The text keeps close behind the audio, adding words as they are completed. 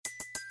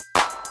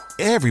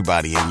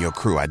Everybody in your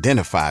crew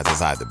identifies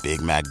as either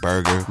Big Mac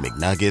Burger,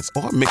 McNuggets,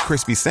 or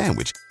McCrispy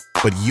Sandwich.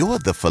 But you're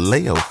the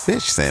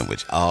Filet-O-Fish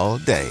Sandwich all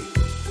day.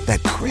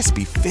 That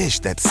crispy fish,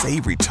 that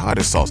savory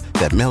tartar sauce,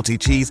 that melty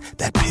cheese,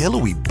 that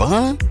pillowy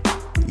bun.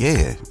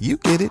 Yeah, you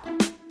get it.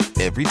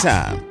 Every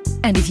time.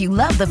 And if you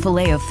love the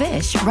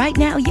Filet-O-Fish, right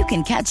now you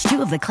can catch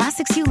two of the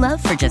classics you love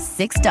for just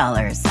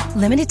 $6.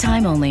 Limited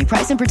time only.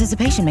 Price and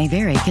participation may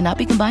vary. Cannot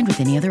be combined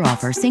with any other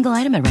offer. Single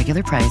item at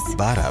regular price.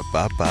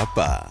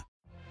 Ba-da-ba-ba-ba.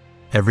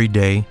 Every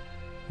day,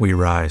 we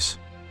rise,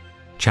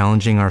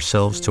 challenging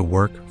ourselves to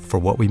work for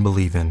what we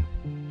believe in.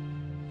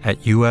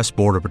 At U.S.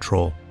 Border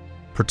Patrol,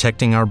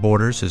 protecting our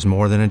borders is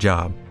more than a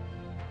job.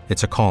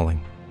 It's a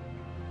calling.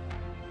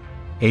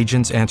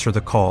 Agents answer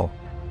the call,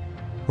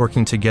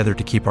 working together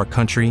to keep our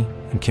country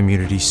and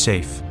communities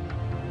safe.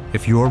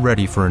 If you're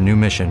ready for a new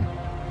mission,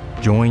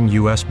 join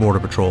U.S.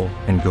 Border Patrol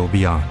and go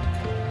beyond.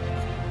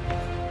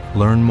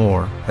 Learn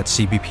more at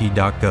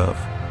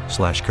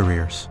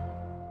cbp.gov/careers.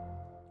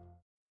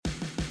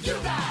 You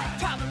got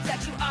problems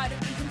that you ought to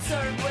be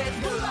concerned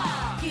with.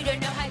 Moolah! You don't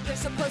know how you're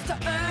supposed to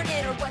earn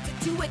it, or what to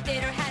do with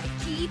it, or how to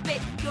keep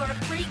it. You're a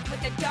freak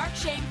with a dark,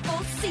 shameful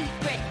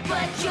secret.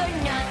 But you're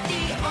not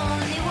the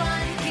only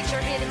one. Get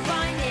your hidden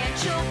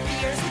financial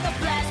fears with a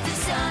blast of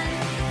sun.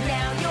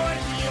 Now your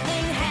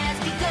healing has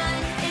begun.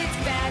 It's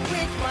Bad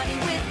with Money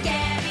with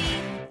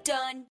Gabby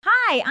Dunn.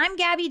 Hi, I'm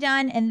Gabby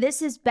Dunn, and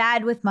this is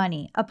Bad with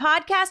Money, a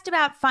podcast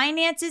about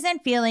finances and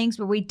feelings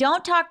where we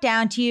don't talk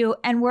down to you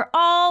and we're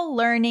all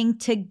learning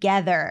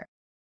together.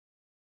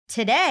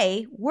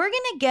 Today, we're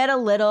going to get a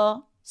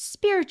little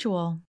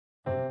spiritual.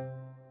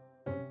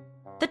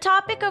 The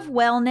topic of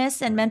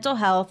wellness and mental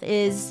health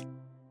is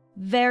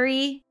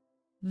very,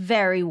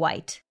 very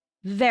white.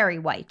 Very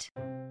white.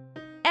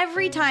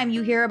 Every time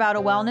you hear about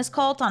a wellness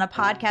cult on a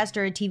podcast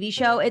or a TV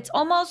show, it's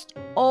almost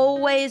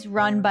always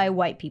run by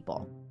white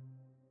people.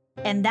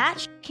 And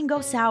that can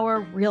go sour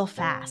real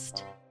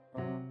fast.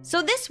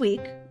 So this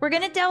week, we're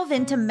going to delve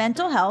into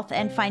mental health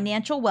and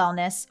financial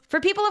wellness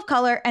for people of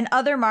color and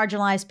other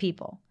marginalized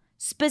people.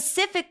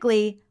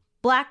 Specifically,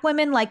 Black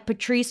women like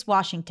Patrice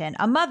Washington,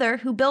 a mother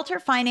who built her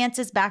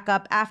finances back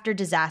up after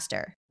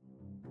disaster.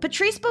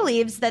 Patrice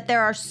believes that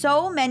there are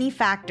so many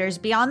factors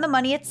beyond the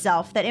money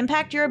itself that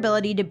impact your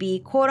ability to be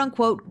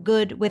quote-unquote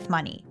good with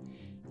money.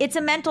 It's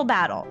a mental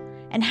battle.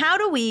 And how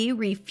do we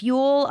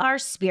refuel our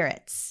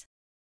spirits?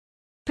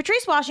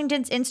 Patrice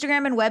Washington's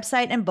Instagram and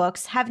website and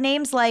books have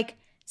names like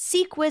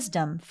Seek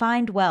Wisdom,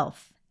 Find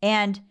Wealth,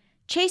 and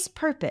Chase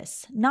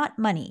Purpose, Not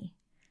Money.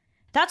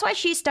 That's why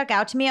she stuck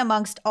out to me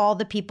amongst all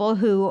the people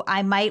who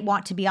I might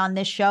want to be on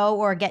this show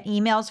or get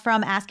emails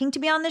from asking to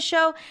be on this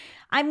show.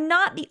 I'm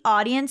not the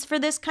audience for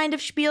this kind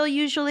of spiel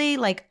usually.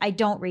 Like, I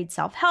don't read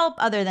self-help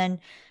other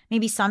than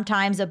maybe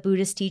sometimes a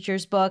Buddhist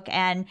teacher's book.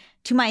 And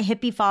to my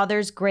hippie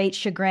father's great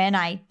chagrin,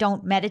 I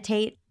don't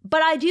meditate.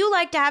 But I do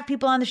like to have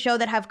people on the show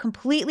that have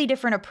completely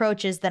different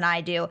approaches than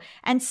I do.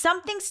 And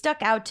something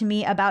stuck out to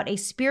me about a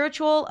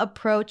spiritual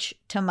approach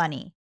to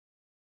money.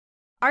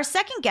 Our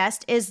second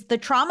guest is the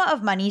Trauma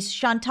of Money's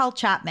Chantal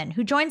Chapman,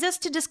 who joins us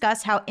to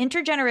discuss how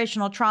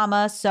intergenerational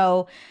trauma,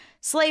 so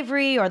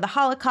slavery or the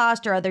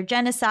Holocaust or other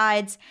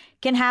genocides,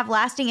 can have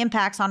lasting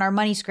impacts on our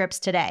money scripts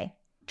today.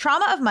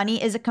 Trauma of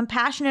Money is a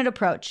compassionate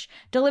approach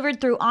delivered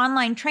through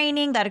online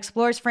training that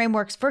explores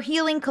frameworks for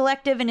healing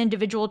collective and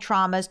individual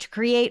traumas to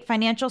create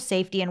financial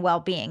safety and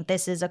well-being.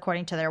 This is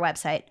according to their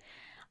website.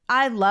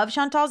 I love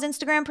Chantal's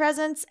Instagram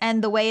presence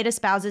and the way it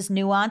espouses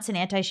nuance and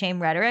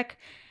anti-shame rhetoric.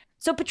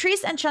 So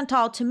Patrice and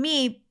Chantal, to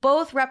me,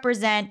 both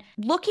represent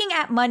looking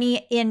at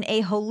money in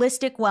a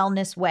holistic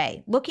wellness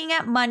way, looking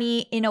at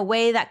money in a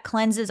way that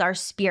cleanses our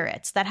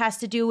spirits, that has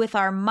to do with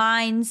our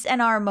minds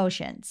and our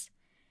emotions.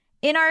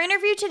 In our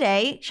interview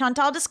today,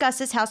 Chantal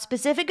discusses how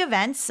specific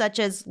events such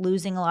as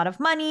losing a lot of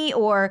money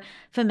or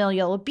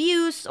familial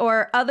abuse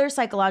or other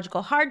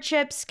psychological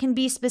hardships can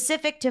be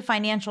specific to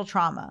financial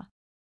trauma.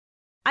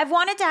 I've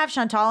wanted to have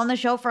Chantal on the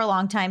show for a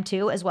long time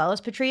too, as well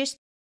as Patrice,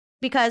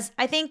 because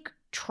I think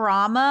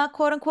trauma,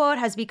 quote unquote,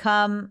 has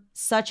become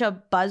such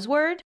a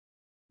buzzword.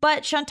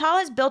 But Chantal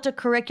has built a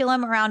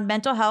curriculum around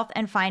mental health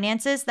and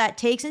finances that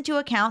takes into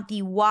account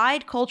the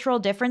wide cultural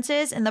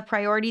differences in the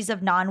priorities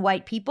of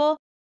non-white people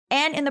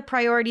and in the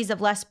priorities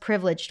of less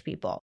privileged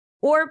people,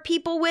 or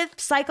people with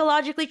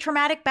psychologically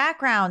traumatic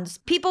backgrounds,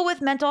 people with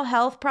mental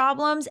health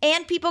problems,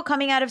 and people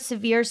coming out of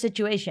severe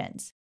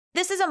situations.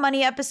 This is a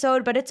money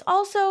episode, but it's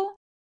also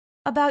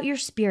about your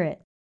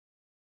spirit,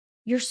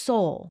 your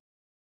soul,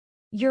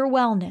 your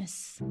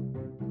wellness.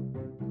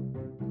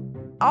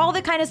 All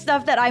the kind of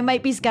stuff that I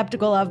might be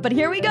skeptical of, but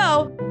here we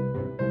go.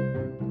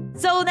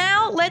 So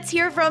now let's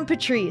hear from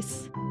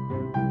Patrice.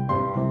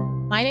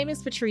 My name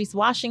is Patrice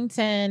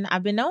Washington.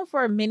 I've been known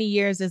for many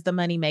years as the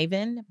Money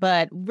Maven,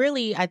 but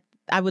really I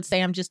would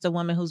say I'm just a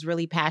woman who's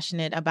really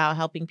passionate about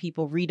helping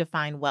people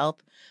redefine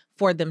wealth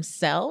for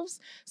themselves.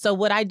 So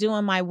what I do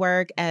in my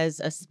work as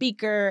a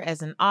speaker,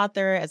 as an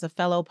author, as a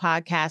fellow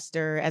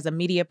podcaster, as a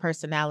media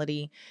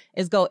personality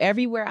is go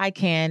everywhere I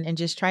can and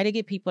just try to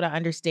get people to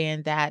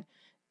understand that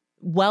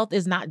wealth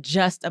is not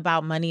just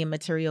about money and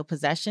material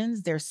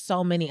possessions. There's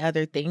so many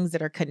other things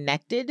that are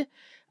connected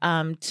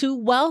to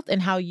wealth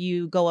and how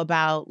you go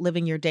about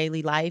living your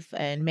daily life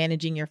and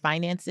managing your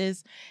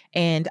finances.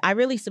 And I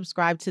really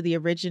subscribe to the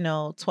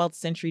original 12th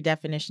century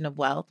definition of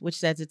wealth, which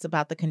says it's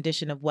about the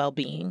condition of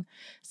well-being.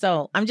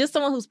 So I'm just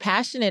someone who's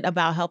passionate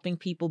about helping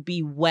people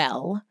be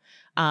well,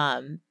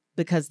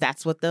 because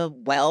that's what the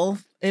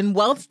wealth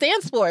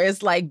stands for.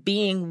 It's like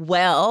being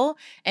well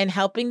and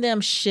helping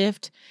them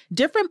shift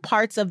different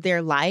parts of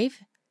their lives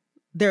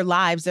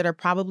that are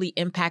probably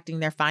impacting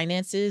their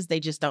finances. They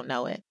just don't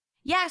know it.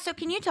 Yeah. So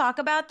can you talk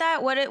about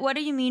that? What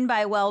do you mean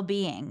by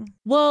well-being?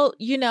 Well,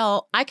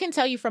 I can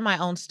tell you from my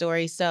own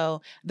story.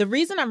 So the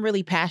reason I'm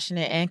really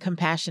passionate and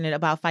compassionate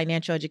about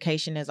financial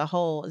education as a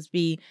whole is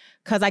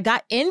because I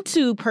got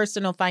into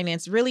personal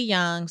finance really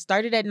young,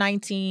 started at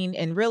 19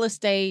 in real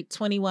estate,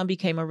 21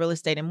 became a real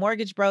estate and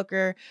mortgage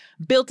broker,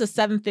 built a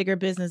 7-figure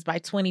business by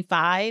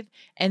 25.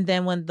 And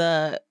then when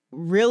the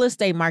real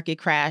estate market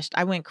crashed,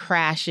 I went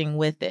crashing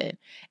with it.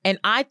 And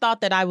I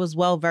thought that I was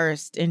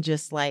well-versed in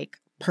just like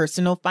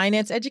personal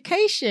finance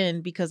education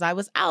because I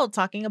was out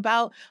talking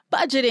about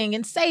budgeting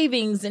and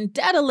savings and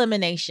debt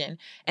elimination.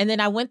 And then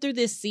I went through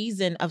this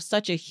season of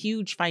such a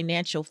huge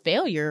financial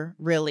failure,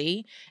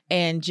 really,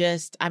 and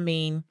just,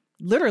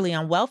 literally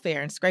on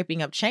welfare and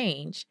scraping up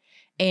change.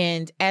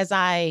 And as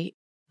I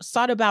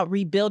thought about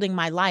rebuilding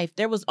my life,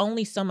 there was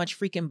only so much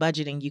freaking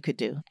budgeting you could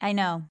do. I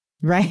know.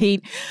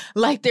 Right?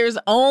 Like there's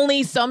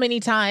only so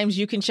many times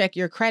you can check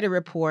your credit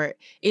report.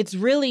 It's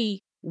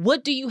really,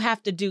 what do you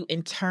have to do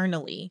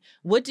internally?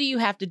 What do you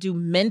have to do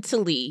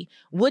mentally?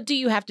 What do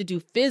you have to do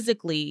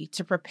physically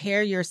to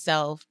prepare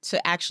yourself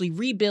to actually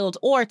rebuild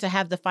or to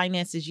have the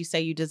finances you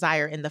say you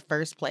desire in the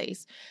first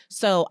place?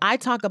 So I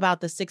talk about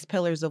the 6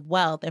 pillars of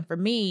wealth. And for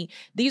me,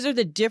 these are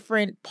the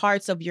different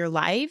parts of your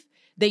life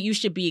that you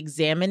should be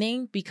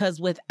examining, because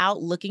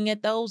without looking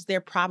at those, they're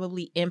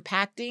probably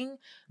impacting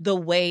the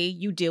way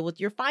you deal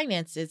with your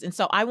finances. And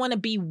so I want to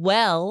be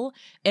well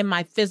in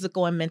my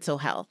physical and mental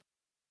health.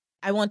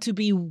 I want to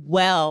be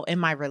well in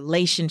my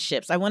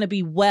relationships. I want to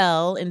be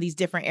well in these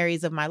different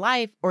areas of my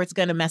life, or it's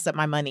going to mess up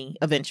my money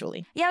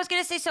eventually. Yeah, I was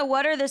going to say, so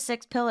what are the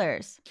 6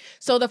 pillars?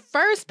 So the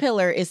first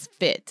pillar is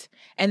fit,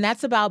 and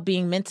that's about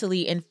being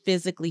mentally and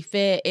physically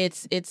fit.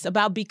 It's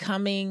about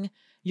becoming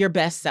your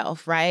best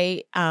self,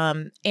 right?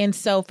 And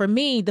so for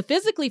me, the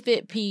physically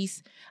fit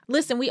piece,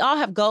 listen, we all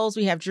have goals,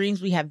 we have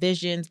dreams, we have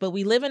visions, but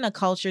we live in a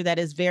culture that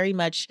is very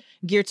much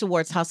geared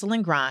towards hustle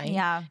and grind.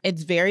 Yeah.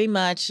 It's very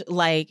much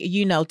like,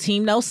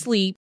 team no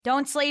sleep.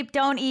 Don't sleep,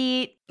 don't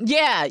eat.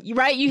 Yeah,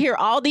 right. You hear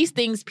all these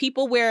things.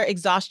 People wear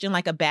exhaustion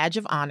like a badge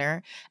of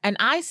honor. And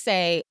I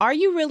say, are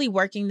you really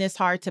working this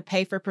hard to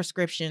pay for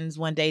prescriptions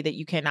one day that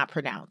you cannot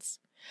pronounce?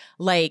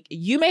 Like,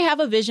 you may have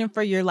a vision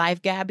for your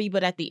life, Gabby,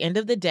 but at the end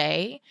of the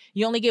day,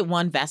 you only get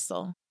one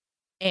vessel.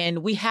 And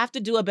we have to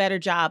do a better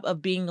job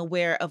of being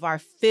aware of our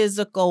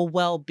physical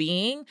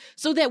well-being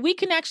so that we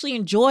can actually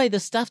enjoy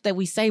the stuff that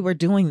we say we're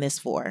doing this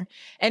for.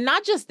 And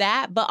not just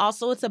that, but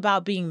also it's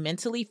about being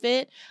mentally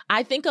fit.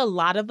 I think a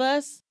lot of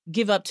us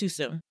give up too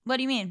soon. What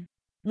do you mean?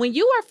 When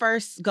you are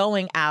first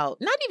going out,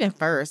 not even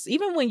first,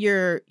 even when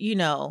you're,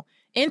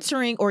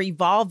 entering or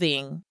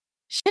evolving,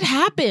 shit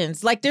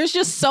happens. Like there's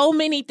just so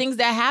many things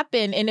that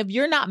happen. And if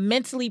you're not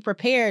mentally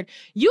prepared,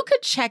 you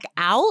could check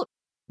out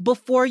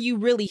before you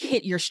really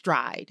hit your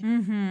stride.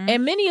 Mm-hmm.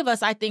 And many of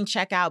us, I think,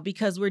 check out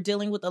because we're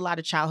dealing with a lot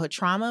of childhood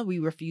trauma we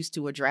refuse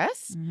to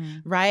address,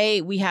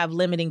 right? We have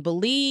limiting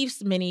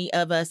beliefs. Many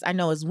of us, I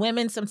know as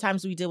women,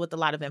 sometimes we deal with a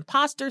lot of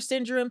imposter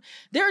syndrome.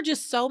 There are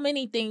just so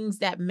many things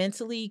that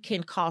mentally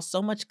can cause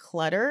so much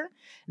clutter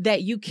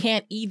that you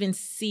can't even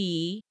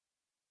see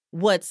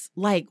what's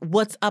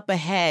up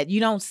ahead.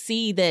 You don't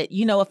see that,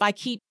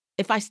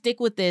 if I stick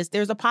with this,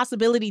 there's a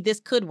possibility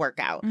this could work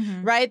out,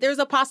 right? There's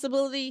a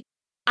possibility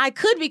I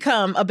could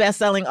become a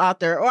best-selling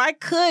author, or I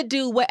could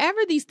do whatever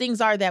these things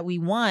are that we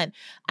want.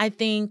 I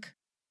think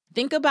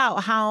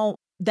about how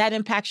that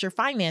impacts your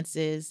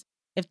finances.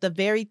 If the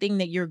very thing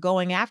that you're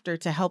going after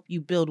to help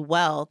you build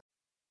wealth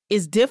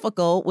is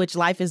difficult, which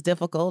life is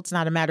difficult. It's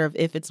not a matter of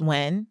if, it's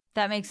when.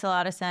 That makes a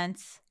lot of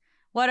sense.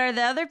 What are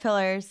the other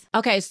pillars?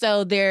 Okay,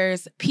 so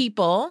there's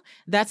people.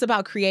 That's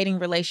about creating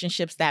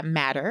relationships that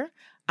matter.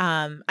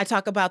 I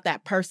talk about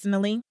that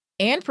personally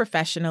and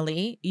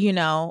professionally.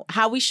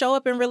 How we show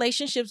up in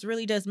relationships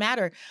really does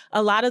matter.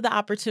 A lot of the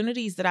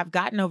opportunities that I've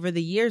gotten over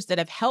the years that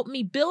have helped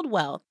me build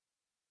wealth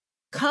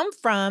come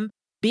from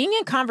being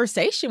in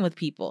conversation with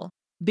people,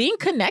 being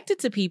connected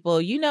to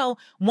people.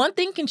 One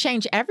thing can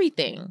change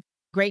everything.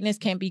 Greatness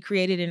can't be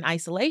created in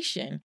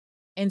isolation.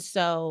 And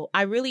so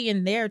I really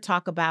in there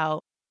talk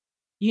about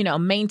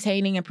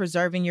maintaining and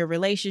preserving your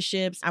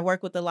relationships. I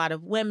work with a lot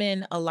of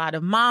women, a lot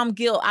of mom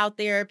guilt out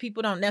there.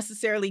 People don't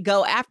necessarily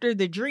go after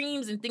the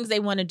dreams and things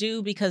they want to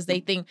do because they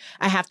think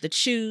I have to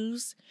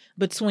choose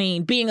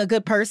between being a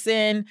good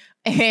person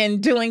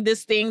and doing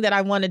this thing that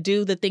I want to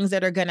do, the things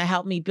that are going to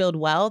help me build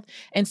wealth.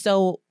 And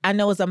so I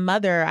know as a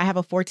mother, I have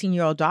a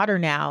 14-year-old daughter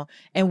now,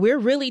 and we're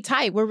really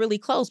tight. We're really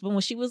close. But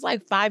when she was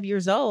like 5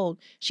 years old,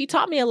 she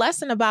taught me a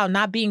lesson about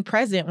not being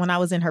present when I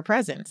was in her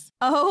presence.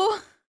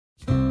 Oh,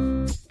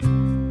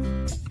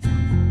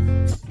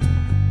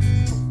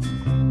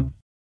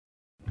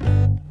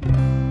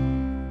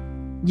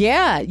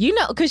 yeah,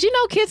 because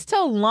kids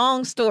tell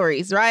long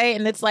stories, right?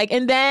 And it's like,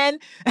 and then,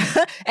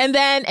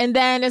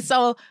 and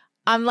so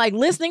I'm like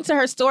listening to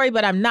her story,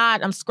 but I'm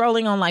not. I'm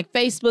scrolling on like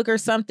Facebook or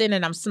something,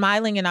 and I'm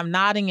smiling and I'm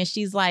nodding, and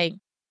she's like,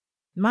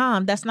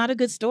 "Mom, that's not a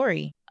good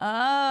story."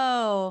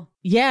 Oh,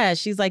 yeah.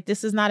 She's like,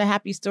 "This is not a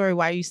happy story.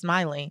 Why are you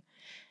smiling?"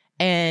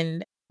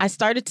 And I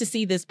started to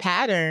see this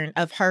pattern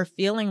of her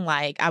feeling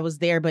like I was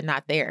there, but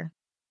not there.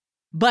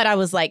 But I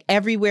was like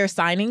everywhere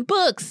signing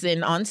books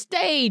and on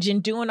stage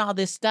and doing all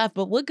this stuff.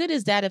 But what good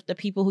is that if the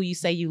people who you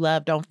say you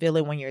love don't feel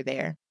it when you're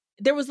there?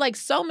 There was like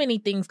so many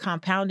things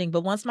compounding.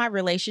 But once my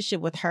relationship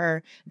with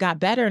her got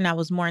better and I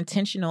was more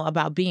intentional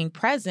about being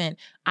present,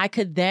 I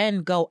could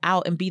then go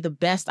out and be the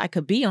best I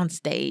could be on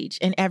stage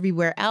and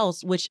everywhere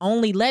else, which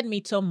only led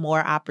me to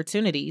more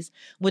opportunities,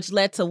 which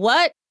led to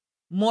what?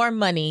 More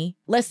money.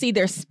 Let's see,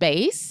 there's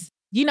space.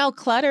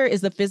 Clutter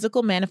is the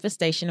physical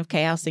manifestation of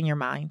chaos in your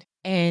mind.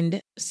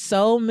 And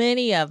so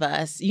many of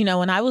us,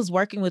 when I was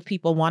working with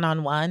people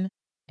one-on-one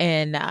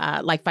and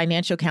like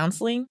financial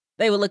counseling,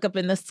 they would look up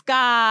in the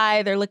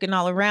sky. They're looking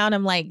all around.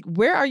 I'm like,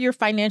 where are your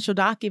financial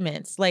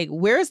documents? Like,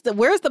 where's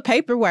the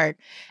paperwork?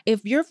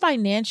 If your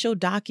financial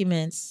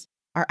documents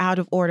are out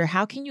of order,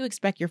 how can you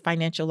expect your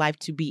financial life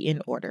to be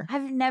in order?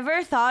 I've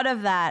never thought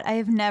of that. I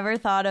have never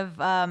thought of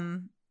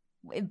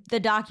the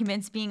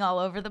documents being all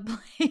over the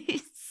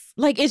place.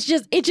 Like, it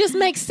just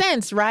makes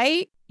sense,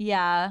 right?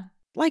 Yeah.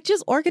 Like,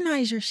 just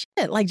organize your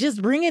shit. Like,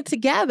 just bring it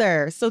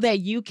together so that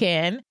you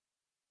can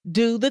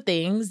do the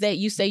things that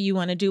you say you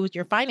want to do with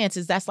your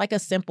finances. That's like a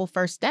simple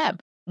first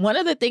step. One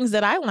of the things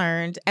that I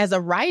learned as a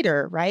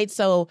writer, right?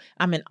 So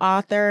I'm an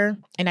author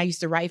and I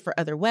used to write for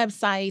other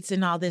websites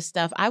and all this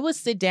stuff. I would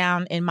sit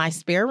down in my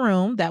spare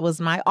room. That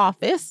was my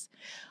office.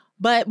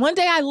 But one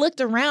day I looked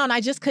around.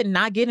 I just could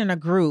not get in a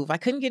groove. I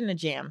couldn't get in a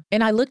jam.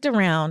 And I looked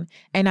around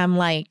and I'm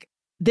like,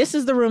 this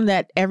is the room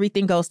that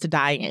everything goes to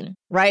die in,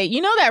 right?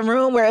 That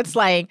room where it's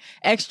like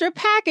extra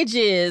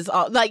packages,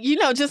 like,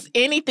 just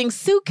anything,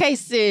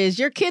 suitcases,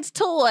 your kids'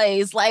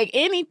 toys, like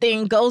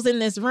anything goes in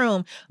this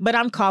room, but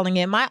I'm calling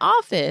it my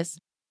office.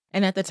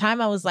 And at the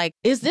time I was like,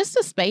 is this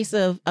the space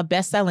of a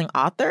best-selling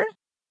author?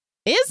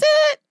 Is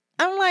it?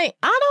 I'm like,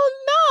 I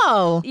don't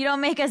know. You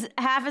don't make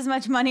half as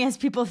much money as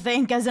people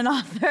think as an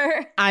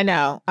author. I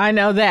know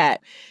that.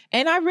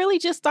 And I really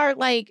just start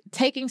like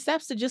taking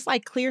steps to just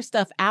like clear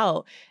stuff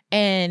out.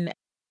 And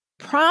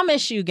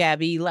promise you,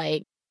 Gabby,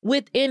 like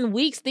within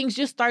weeks, things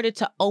just started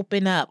to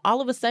open up. All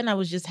of a sudden, I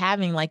was just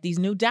having like these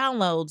new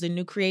downloads and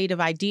new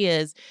creative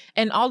ideas.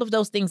 And all of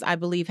those things, I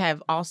believe,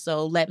 have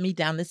also led me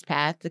down this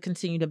path to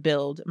continue to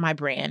build my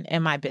brand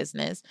and my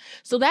business.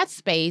 So that's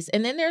space.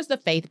 And then there's the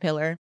faith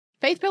pillar.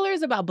 Faith pillar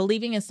is about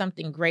believing in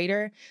something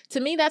greater. To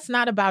me, that's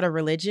not about a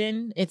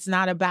religion. It's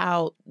not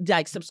about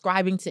like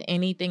subscribing to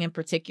anything in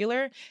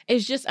particular.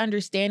 It's just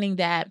understanding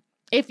that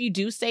if you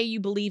do say you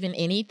believe in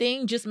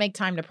anything, just make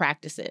time to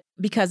practice it.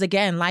 Because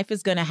again, life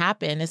is going to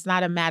happen. It's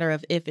not a matter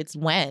of if, it's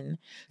when.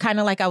 Kind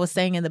of like I was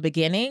saying in the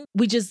beginning,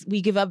 we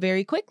give up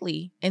very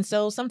quickly. And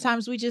so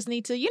sometimes we just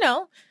need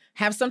to,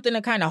 have something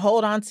to kind of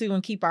hold on to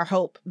and keep our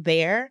hope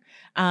there.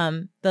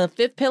 The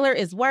fifth pillar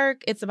is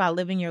work. It's about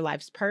living your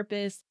life's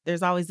purpose.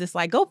 There's always this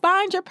like, go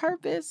find your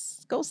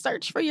purpose, go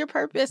search for your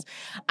purpose.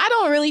 I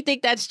don't really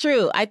think that's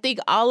true. I think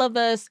all of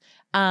us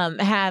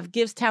have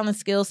gifts,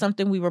 talents, skills,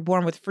 something we were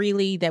born with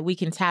freely that we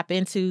can tap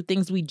into,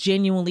 things we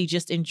genuinely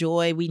just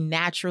enjoy, we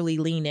naturally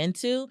lean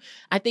into.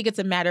 I think it's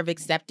a matter of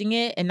accepting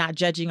it and not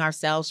judging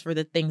ourselves for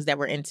the things that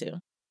we're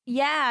into.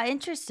 Yeah,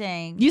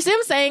 interesting. You see what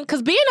I'm saying?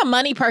 Because being a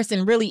money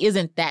person really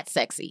isn't that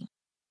sexy.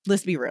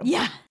 Let's be real.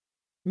 Yeah.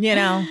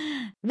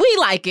 We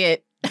like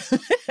it.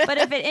 But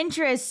if it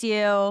interests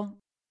you,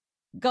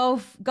 go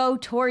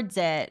towards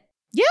it.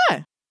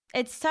 Yeah.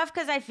 It's tough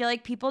because I feel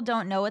like people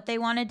don't know what they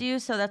want to do.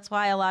 So that's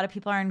why a lot of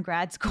people are in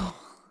grad school.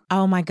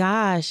 Oh my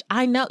gosh.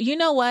 I know. You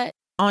know what?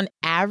 On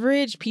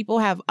average, people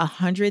have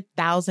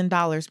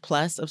 $100,000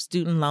 plus of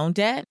student loan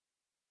debt.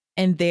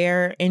 And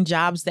they're in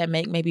jobs that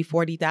make maybe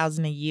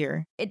 $40,000 a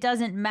year. It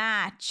doesn't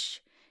match,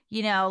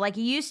 like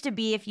it used to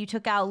be. If you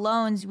took out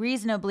loans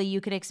reasonably, you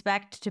could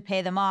expect to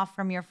pay them off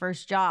from your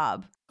first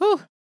job.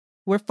 Whew.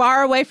 We're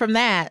far away from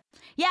that.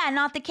 Yeah,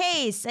 not the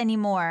case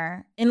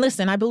anymore. And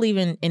listen, I believe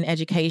in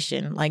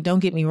education. Like, don't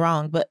get me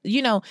wrong. But,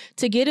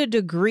 to get a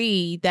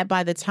degree that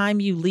by the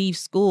time you leave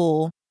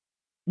school,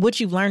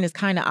 what you've learned is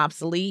kind of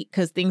obsolete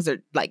because things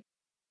are like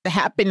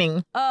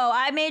happening. Oh,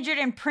 I majored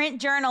in print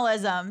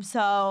journalism,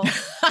 so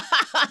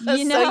So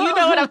you know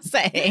what I'm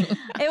saying.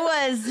 It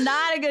was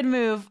not a good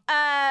move.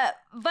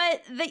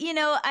 But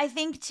I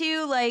think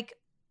too, like,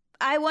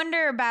 I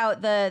wonder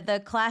about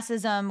the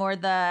classism or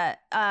the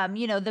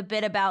the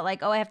bit about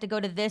like, oh, I have to go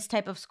to this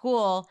type of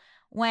school,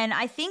 when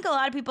I think a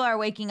lot of people are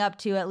waking up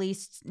to at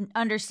least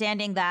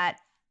understanding that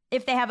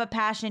if they have a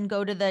passion,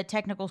 go to the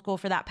technical school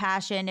for that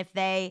passion. If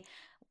a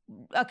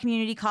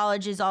community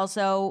college is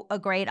also a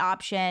great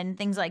option,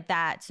 things like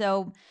that.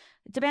 So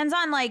it depends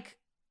on like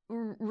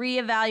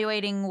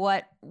reevaluating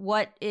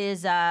what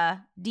is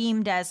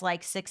deemed as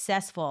like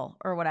successful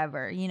or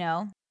whatever,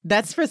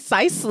 That's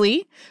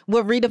precisely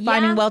what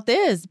redefining wealth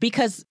is.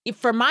 Because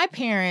for my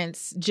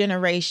parents'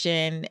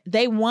 generation,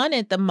 they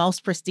wanted the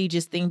most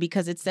prestigious thing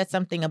because it said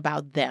something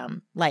about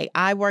them. Like,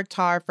 I worked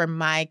hard for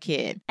my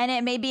kid. And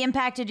it maybe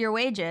impacted your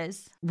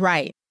wages.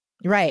 Right.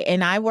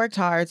 And I worked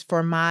hard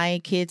for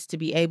my kids to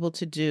be able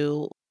to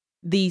do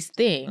these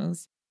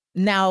things.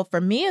 Now,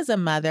 for me as a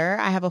mother,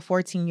 I have a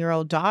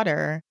 14-year-old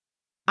daughter.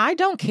 I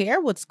don't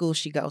care what school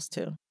she goes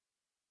to.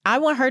 I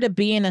want her to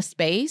be in a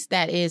space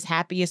that is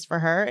happiest for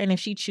her. And if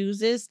she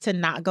chooses to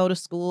not go to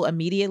school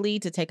immediately,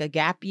 to take a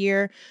gap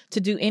year,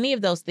 to do any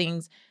of those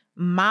things,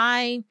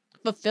 my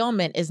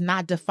fulfillment is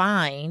not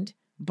defined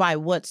by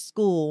what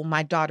school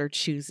my daughter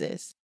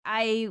chooses.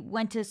 I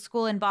went to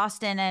school in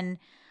Boston, and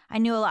I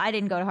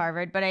didn't go to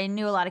Harvard, but I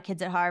knew a lot of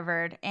kids at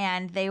Harvard,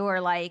 and they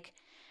were like,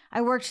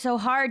 I worked so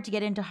hard to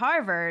get into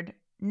Harvard.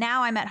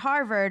 Now I'm at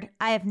Harvard.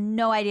 I have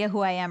no idea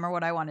who I am or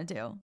what I want to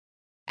do.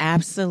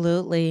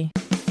 Absolutely.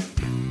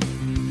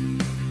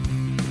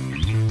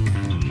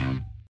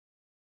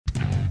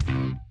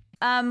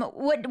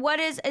 What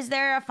is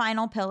there a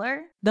final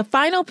pillar? The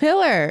final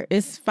pillar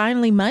is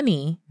finally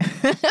money.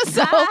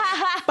 So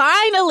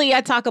finally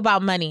I talk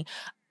about money.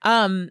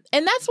 And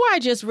that's where I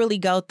just really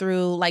go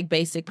through like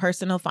basic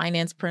personal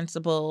finance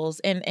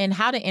principles and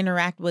how to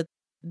interact with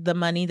the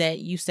money that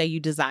you say you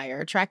desire,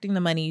 attracting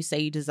the money you say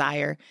you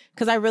desire.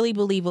 Because I really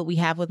believe what we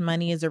have with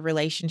money is a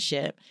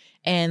relationship.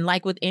 And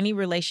like with any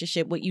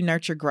relationship, what you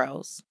nurture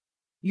grows.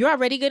 You're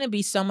already going to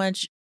be so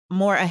much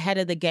more ahead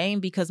of the game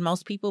because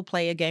most people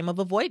play a game of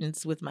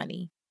avoidance with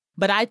money.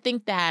 But I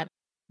think that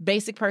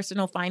basic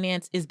personal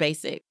finance is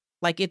basic.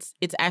 Like it's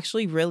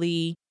actually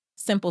really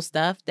simple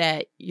stuff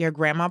that your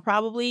grandma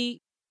probably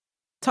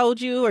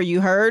told you or you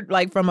heard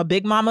like from a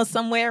big mama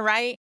somewhere,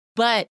 right?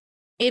 But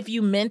if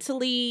you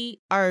mentally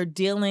are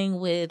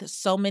dealing with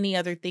so many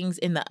other things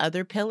in the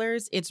other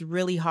pillars, it's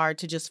really hard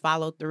to just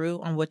follow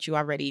through on what you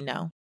already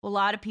know. A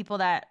lot of people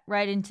that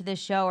write into this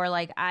show are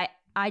like,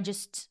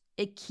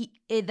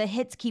 the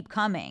hits keep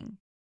coming.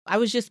 I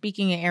was just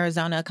speaking in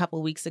Arizona a couple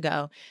of weeks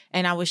ago,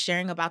 and I was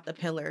sharing about the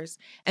pillars.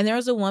 And there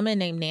was a woman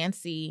named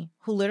Nancy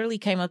who literally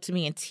came up to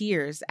me in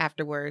tears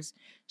afterwards.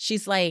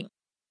 She's like,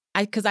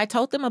 because I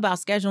told them about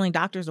scheduling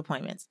doctor's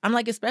appointments. I'm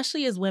like,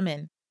 especially as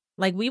women,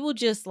 like we will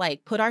just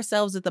like put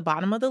ourselves at the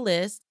bottom of the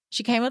list.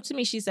 She came up to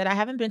me. She said, I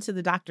haven't been to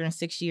the doctor in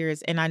 6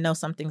 years, and I know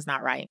something's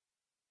not right.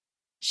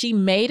 She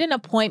made an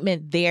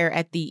appointment there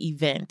at the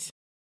event.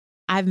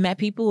 I've met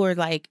people who are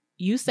like,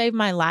 you saved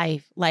my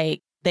life. Like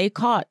they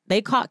caught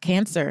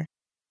cancer.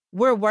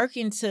 We're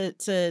working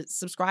to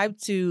subscribe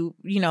to,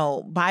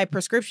 buy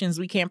prescriptions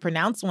we can't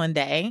pronounce one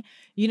day.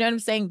 You know what I'm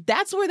saying?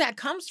 That's where that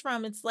comes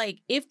from. It's like,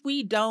 if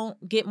we don't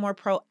get more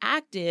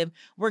proactive,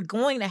 we're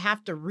going to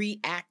have to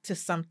react to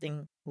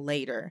something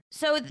later.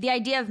 So the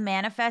idea of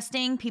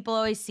manifesting, people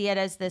always see it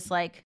as this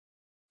like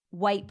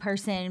white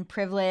person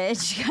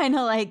privilege kind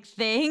of like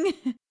thing.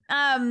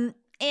 And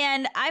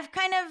I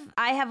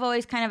have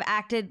always kind of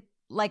acted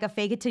like a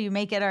fake it till you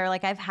make it, or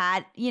like I've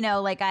had,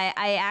 like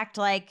I act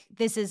like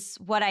this is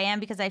what I am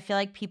because I feel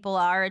like people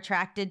are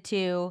attracted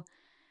to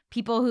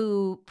people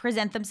who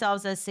present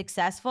themselves as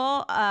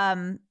successful.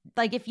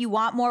 Like if you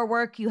want more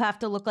work, you have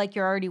to look like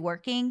you're already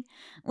working,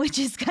 which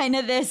is kind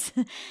of this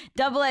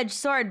double-edged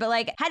sword. But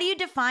like, how do you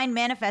define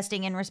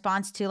manifesting in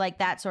response to like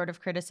that sort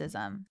of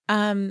criticism?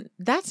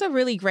 That's a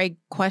really great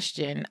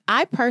question.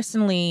 I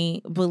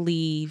personally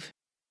believe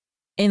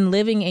in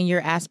living in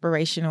your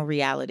aspirational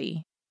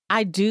reality.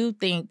 I do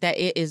think that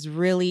it is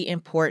really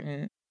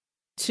important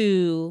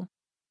to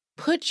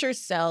put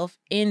yourself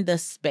in the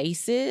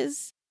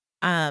spaces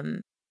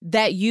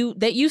that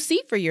you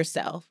see for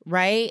yourself,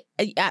 right?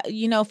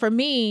 For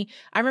me,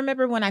 I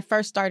remember when I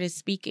first started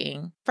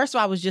speaking, first of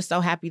all, I was just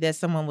so happy that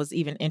someone was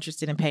even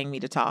interested in paying me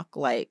to talk.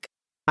 Like,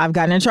 I've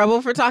gotten in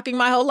trouble for talking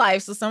my whole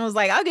life. So someone was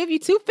like, I'll give you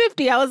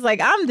 $250. I was like,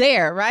 I'm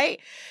there, right?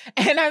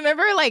 And I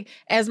remember like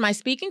as my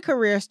speaking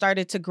career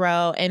started to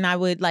grow and I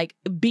would like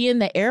be in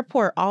the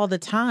airport all the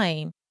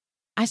time,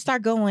 I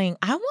start going,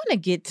 I want to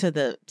get to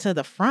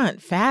the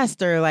front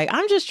faster. Like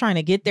I'm just trying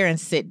to get there and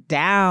sit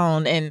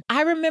down. And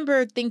I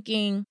remember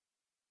thinking,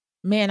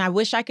 man, I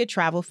wish I could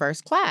travel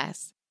first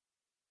class.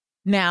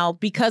 Now,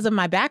 because of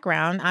my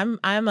background,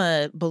 I'm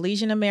a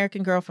Belizean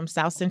American girl from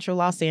South Central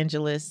Los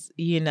Angeles,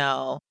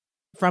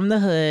 from the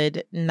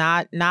hood,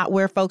 not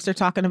where folks are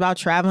talking about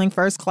traveling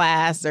first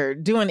class or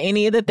doing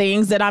any of the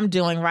things that I'm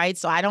doing, right?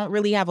 So I don't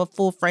really have a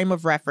full frame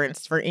of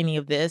reference for any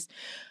of this.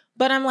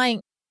 But I'm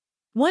like,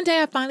 One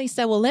day I finally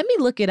said, well, let me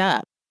look it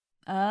up.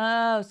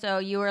 Oh, so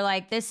you were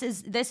like, this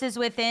is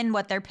within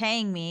what they're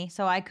paying me,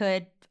 so I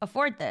could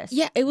afford this.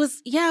 Yeah, it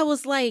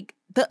was like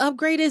the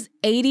upgrade is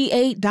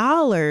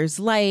 $88.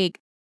 Like,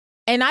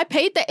 and I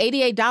paid the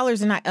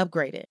 $88 and I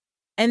upgraded.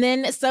 And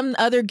then some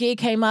other gig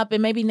came up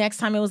and maybe next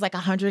time it was like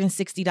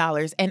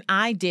 $160 and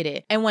I did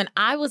it. And when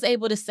I was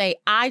able to say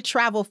I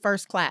travel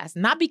first class,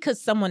 not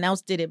because someone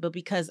else did it, but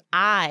because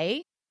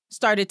I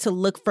started to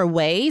look for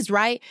ways,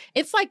 right?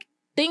 It's like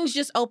things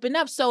just opened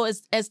up. So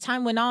as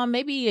time went on,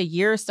 maybe a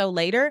year or so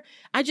later,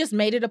 I just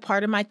made it a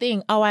part of my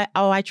thing.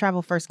 I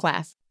travel first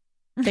class.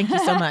 Thank you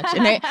so much.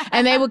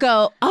 And they would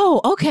go,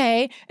 oh,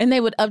 okay. And they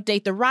would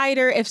update the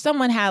writer. If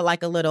someone had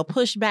like a little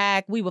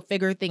pushback, we would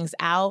figure things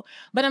out.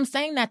 But I'm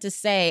saying that to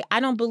say, I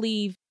don't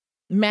believe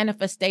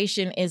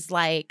manifestation is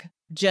like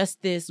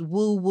just this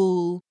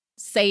woo-woo,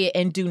 say it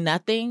and do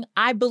nothing.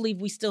 I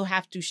believe we still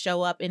have to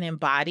show up and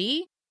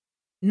embody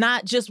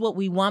not just what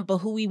we want, but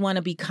who we want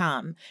to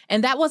become.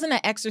 And that wasn't an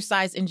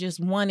exercise in just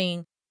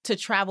wanting to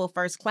travel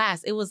first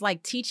class. It was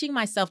like teaching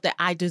myself that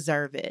I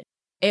deserve it.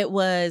 It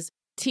was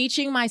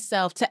teaching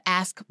myself to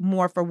ask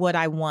more for what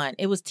I want.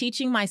 It was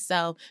teaching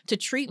myself to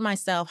treat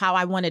myself how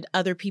I wanted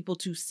other people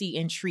to see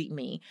and treat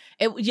me.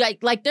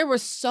 It like there were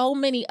so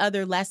many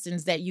other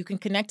lessons that you can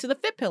connect to the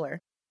fifth pillar.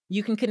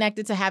 You can connect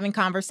it to having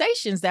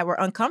conversations that were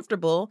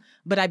uncomfortable,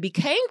 but I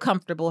became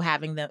comfortable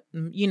having them,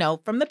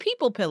 from the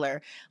people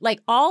pillar.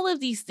 Like all of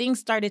these things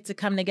started to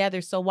come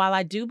together. So while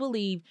I do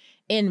believe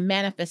in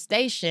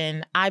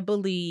manifestation, I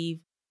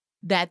believe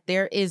that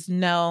there is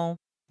no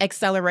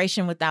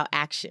acceleration without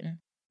action.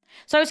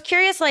 So I was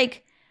curious,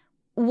 like,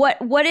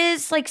 what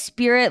is like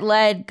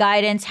spirit-led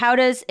guidance? How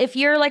does, if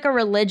you're like a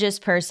religious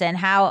person,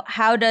 how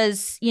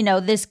does,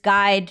 this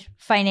guide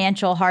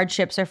financial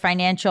hardships or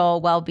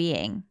financial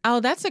well-being? Oh,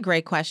 that's a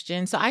great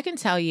question. So I can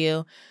tell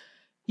you,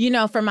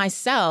 for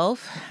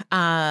myself,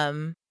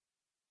 I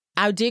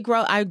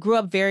grew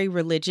up very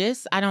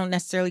religious. I don't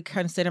necessarily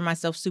consider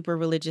myself super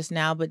religious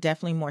now, but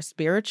definitely more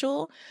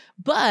spiritual.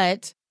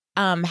 But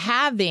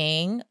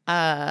having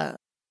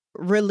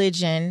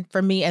religion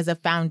for me as a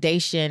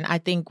foundation, I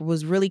think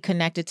was really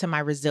connected to my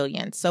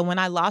resilience. So when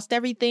I lost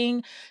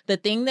everything, the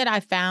thing that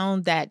I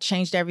found that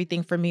changed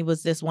everything for me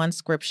was this one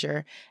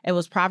scripture. It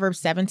was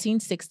Proverbs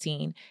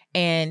 17:16.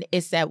 And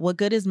it said, what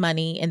good is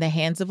money in the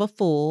hands of a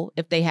fool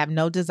if they have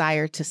no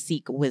desire to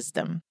seek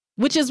wisdom?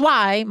 Which is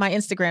why my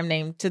Instagram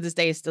name to this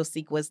day is still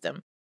Seek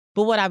Wisdom.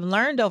 But what I've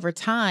learned over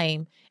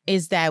time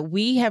is that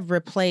we have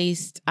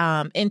replaced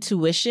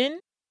intuition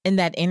and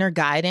that inner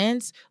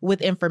guidance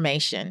with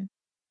information.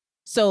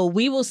 So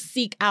we will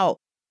seek out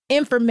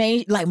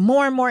information, like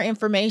more and more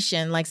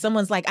information. Like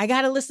someone's like, I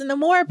got to listen to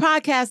more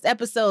podcast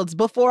episodes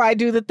before I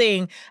do the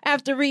thing. I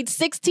have to read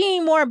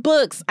 16 more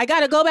books. I got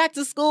to go back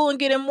to school and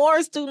get in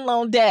more student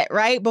loan debt,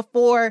 right?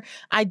 Before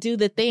I do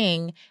the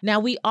thing. Now,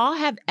 we all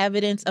have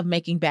evidence of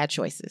making bad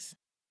choices.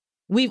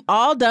 We've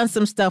all done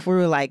some stuff where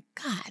we're like,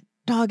 God,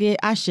 dog it,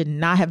 I should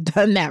not have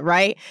done that,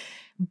 right?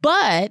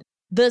 But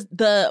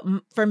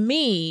for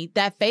me,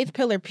 that faith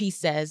pillar piece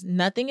says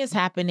nothing is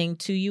happening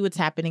to you, it's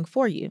happening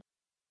for you.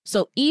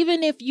 So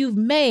even if you've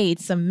made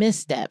some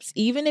missteps,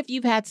 even if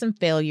you've had some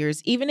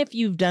failures, even if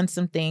you've done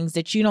some things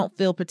that you don't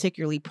feel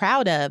particularly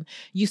proud of,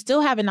 you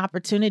still have an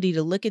opportunity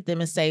to look at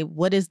them and say,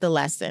 what is the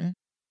lesson?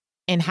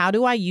 And how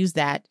do I use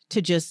that to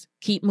just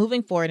keep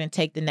moving forward and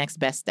take the next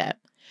best step?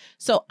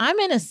 So I'm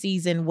in a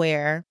season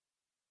where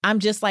I'm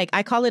just like,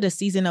 I call it a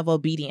season of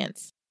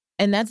obedience.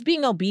 And that's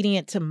being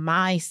obedient to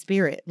my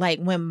spirit. Like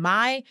when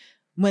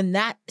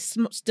that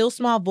still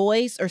small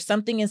voice or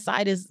something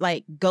inside is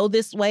like, go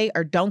this way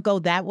or don't go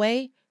that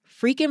way,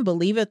 freaking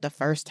believe it the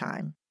first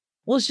time.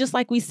 Well, it's just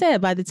like we said,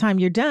 by the time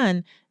you're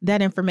done,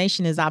 that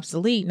information is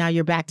obsolete. Now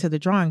you're back to the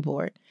drawing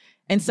board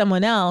and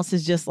someone else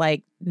has just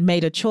like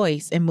made a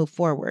choice and moved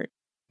forward.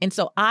 And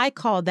so I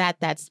call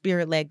that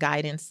spirit-led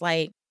guidance.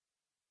 Like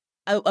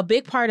a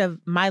big part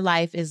of my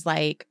life is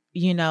like,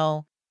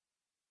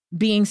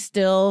 being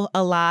still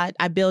a lot.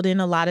 I build in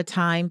a lot of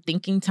time,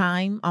 thinking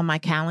time on my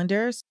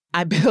calendars.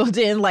 I build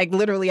in like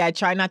literally, I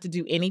try not to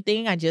do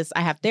anything. I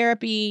have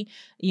therapy.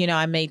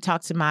 I may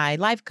talk to my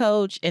life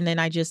coach and then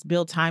I just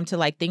build time to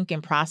like think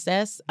and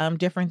process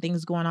different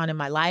things going on in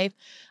my life.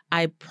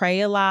 I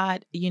pray a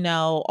lot,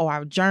 or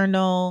I'll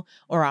journal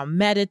or I'll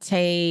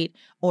meditate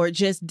or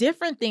just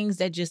different things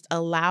that just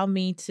allow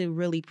me to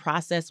really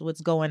process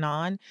what's going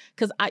on.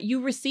 Because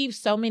you receive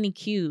so many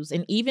cues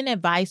and even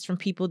advice from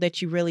people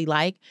that you really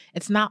like.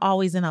 It's not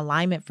always in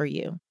alignment for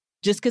you.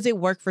 Just because it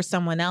worked for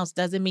someone else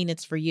doesn't mean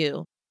it's for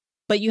you.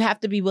 But you have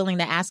to be willing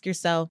to ask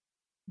yourself,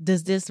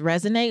 does this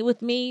resonate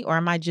with me? Or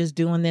am I just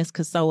doing this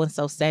because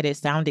so-and-so said it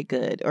sounded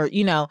good? Or,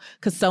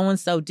 because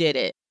so-and-so did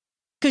it.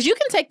 Because you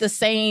can take the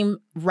same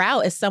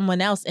route as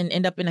someone else and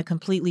end up in a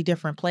completely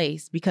different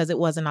place because it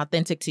wasn't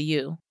authentic to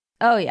you.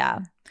 Oh, yeah.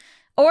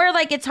 Or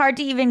like it's hard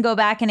to even go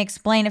back and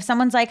explain. If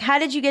someone's like, how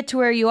did you get to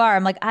where you are?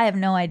 I'm like, I have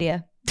no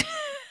idea.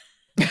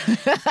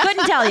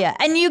 Couldn't tell you.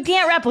 And you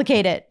can't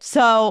replicate it.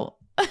 So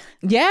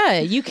Yeah,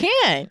 you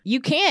can't. You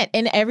can't.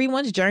 And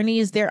everyone's journey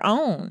is their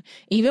own.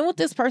 Even with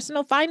this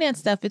personal finance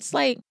stuff, it's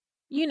like,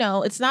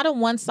 it's not a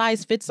one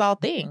size fits all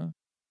thing.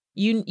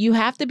 You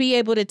have to be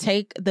able to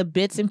take the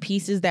bits and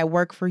pieces that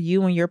work for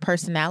you and your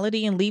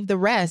personality and leave the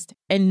rest,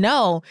 and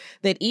know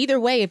that either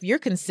way, if you're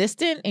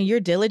consistent and you're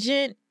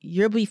diligent,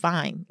 you'll be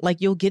fine. Like,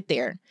 you'll get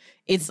there.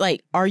 It's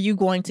like, are you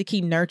going to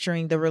keep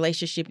nurturing the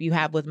relationship you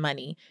have with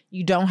money?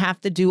 You don't have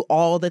to do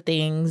all the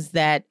things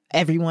that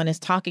everyone is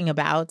talking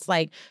about. It's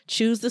like,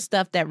 choose the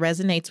stuff that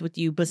resonates with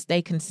you, but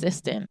stay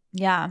consistent.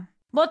 Yeah.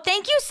 Well,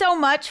 thank you so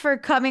much for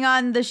coming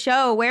on the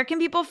show. Where can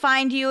people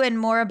find you and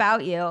more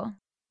about you?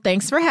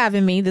 Thanks for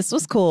having me. This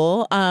was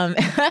cool. And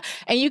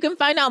you can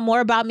find out more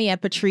about me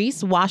at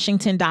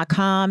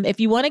patricewashington.com. If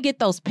you want to get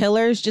those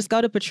pillars, just go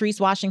to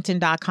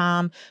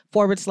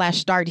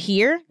patricewashington.com/start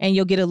here, and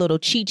you'll get a little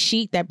cheat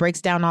sheet that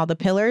breaks down all the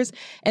pillars.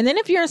 And then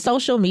if you're on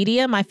social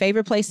media, my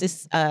favorite place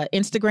is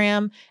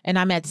Instagram, and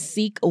I'm at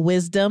Seek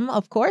Wisdom,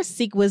 of course,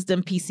 Seek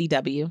Wisdom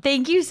PCW.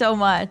 Thank you so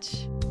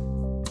much.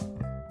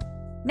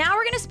 Now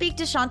we're going to speak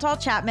to Chantal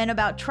Chapman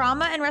about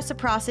trauma and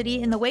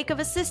reciprocity in the wake of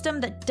a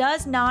system that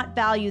does not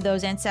value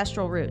those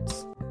ancestral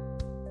roots.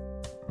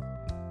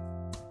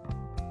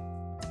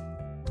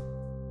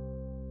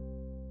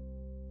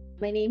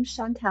 My name's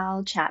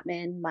Chantal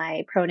Chapman.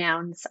 My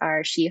pronouns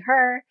are she,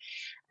 her.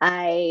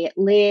 I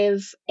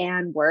live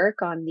and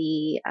work on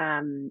the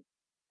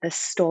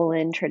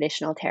stolen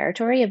traditional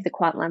territory of the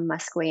Kwantlen,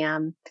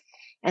 Musqueam,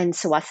 and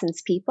Tsawwassen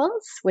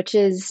peoples, which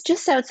is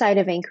just outside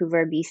of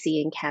Vancouver,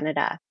 BC in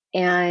Canada.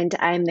 And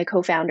I'm the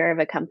co-founder of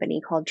a company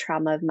called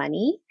Trauma of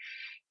Money.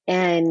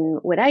 And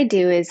what I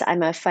do is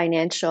I'm a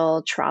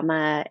financial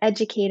trauma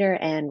educator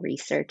and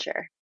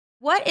researcher.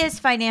 What is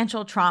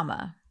financial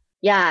trauma?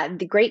 Yeah,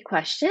 the great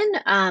question.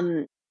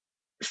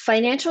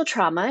 Financial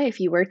trauma, if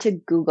you were to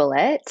Google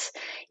it,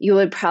 you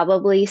would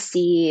probably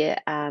see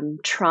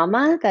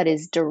trauma that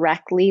is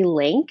directly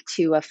linked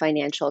to a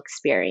financial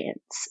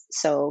experience.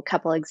 So a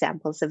couple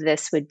examples of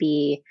this would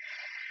be,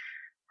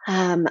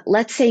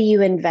 let's say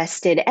you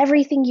invested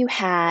everything you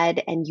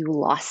had and you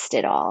lost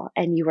it all,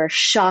 and you were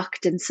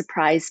shocked and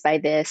surprised by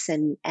this,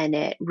 and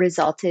it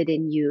resulted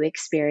in you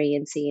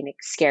experiencing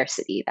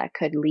scarcity that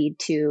could lead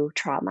to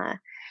trauma.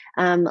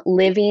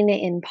 Living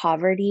in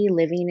poverty,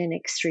 living in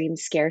extreme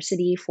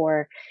scarcity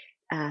for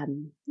a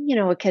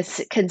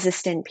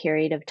consistent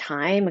period of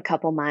time, a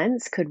couple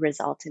months, could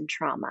result in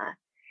trauma.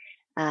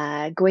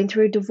 Going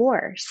through a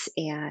divorce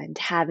and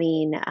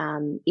having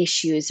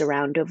issues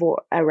around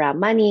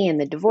money and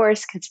the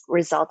divorce could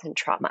result in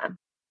trauma.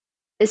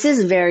 This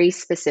is very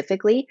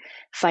specifically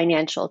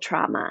financial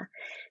trauma.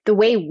 The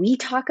way we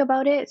talk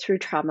about it through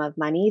Trauma of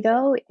Money,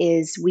 though,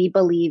 is we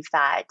believe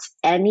that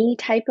any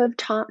type of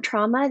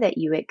trauma that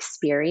you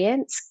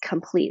experience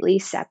completely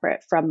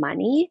separate from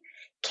money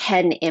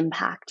can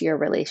impact your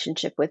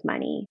relationship with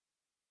money.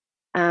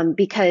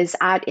 Because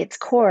at its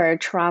core,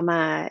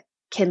 trauma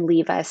can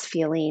leave us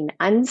feeling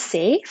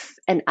unsafe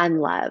and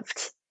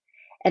unloved.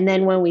 And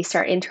then when we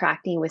start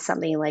interacting with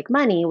something like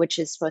money, which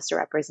is supposed to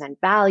represent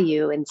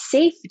value and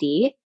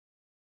safety,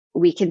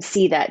 we can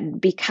see that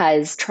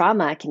because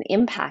trauma can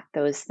impact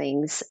those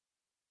things,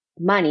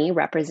 money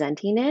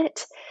representing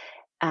it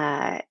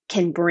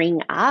can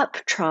bring up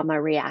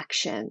trauma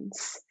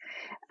reactions.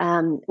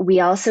 We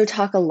also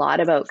talk a lot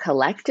about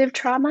collective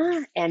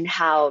trauma and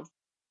how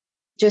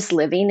just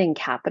living in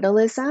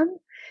capitalism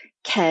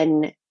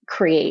can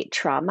create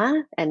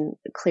trauma and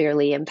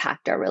clearly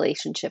impact our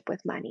relationship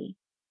with money.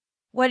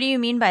 What do you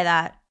mean by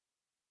that?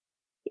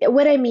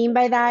 What I mean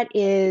by that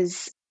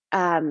is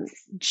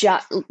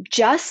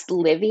just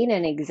living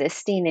and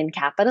existing in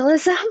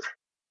capitalism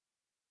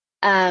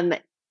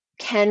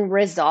can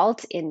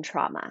result in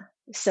trauma.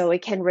 So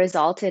it can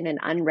result in an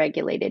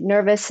unregulated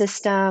nervous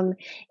system.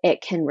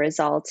 It can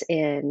result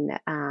in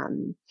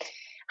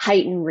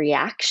heightened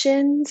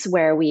reactions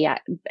where we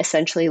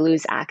essentially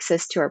lose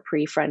access to our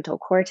prefrontal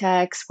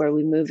cortex, where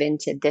we move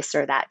into this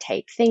or that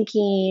type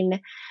thinking.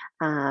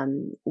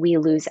 We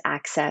lose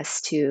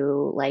access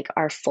to like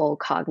our full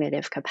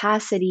cognitive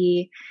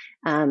capacity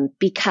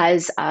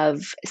because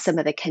of some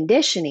of the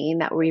conditioning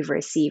that we've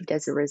received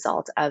as a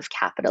result of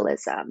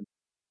capitalism,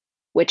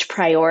 which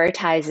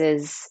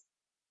prioritizes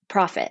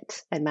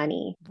profit and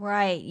money.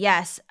 Right.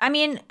 Yes. I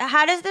mean,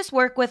 how does this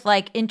work with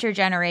like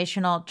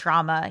intergenerational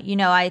trauma? You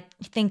know, I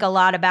think a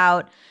lot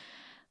about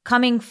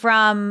coming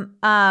from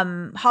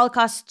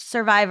Holocaust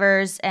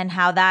survivors and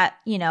how that,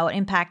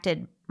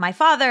 impacted my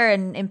father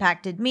and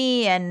impacted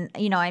me. And,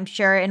 I'm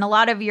sure in a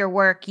lot of your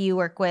work, you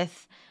work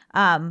with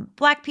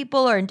Black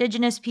people or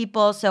Indigenous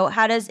people. So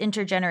how does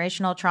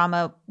intergenerational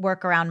trauma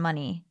work around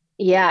money?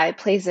 Yeah, it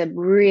plays a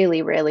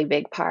really, really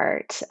big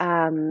part.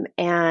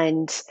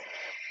 And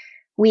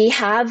we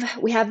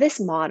have this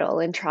model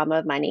in Trauma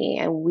of Money,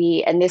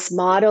 and this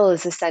model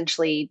is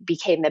essentially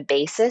became the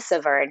basis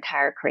of our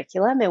entire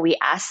curriculum. And we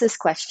ask this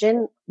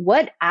question: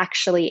 what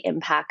actually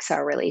impacts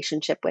our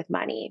relationship with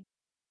money?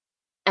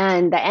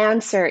 And the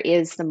answer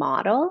is the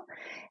model.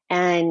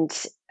 And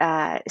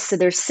so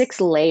there's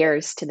 6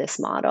 layers to this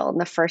model.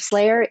 And the first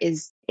layer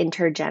is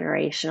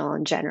intergenerational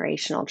and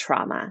generational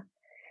trauma.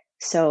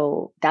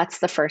 So that's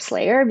the first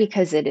layer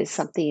because it is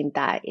something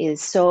that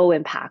is so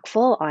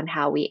impactful on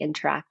how we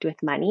interact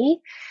with money.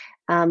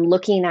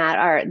 Looking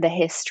at the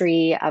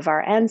history of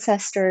our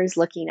ancestors,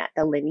 looking at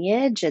the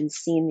lineage and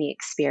seeing the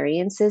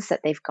experiences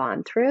that they've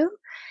gone through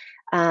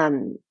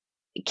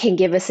can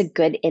give us a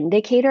good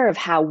indicator of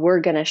how we're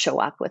going to show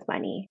up with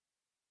money.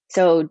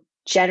 So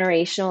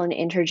generational and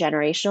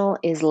intergenerational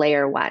is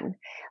layer 1.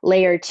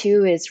 Layer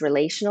 2 is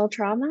relational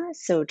trauma.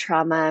 So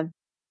trauma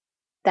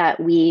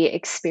that we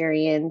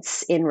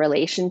experience in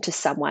relation to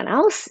someone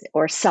else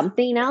or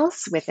something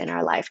else within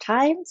our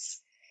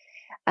lifetimes.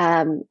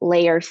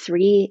 Layer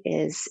 3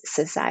 is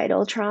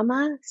societal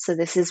trauma. So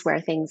this is where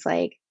things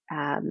like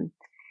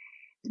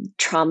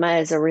trauma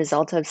as a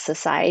result of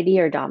society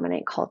or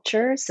dominant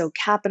culture. So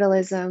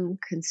capitalism,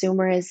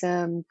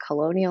 consumerism,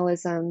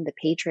 colonialism, the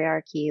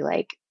patriarchy,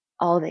 like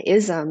all the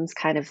isms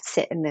kind of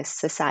sit in this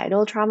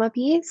societal trauma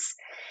piece.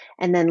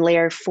 And then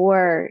layer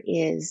 4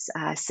 is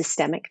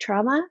systemic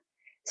trauma.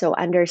 So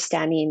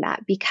understanding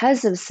that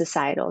because of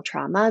societal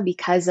trauma,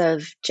 because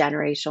of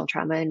generational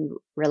trauma and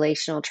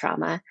relational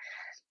trauma,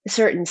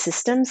 certain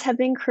systems have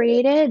been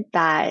created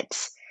that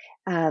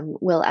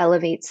will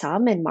elevate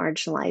some and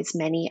marginalize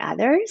many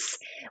others,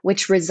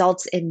 which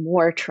results in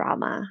more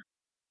trauma.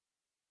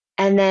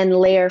 And then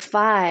layer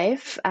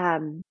 5,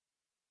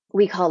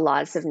 we call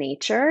laws of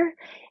nature.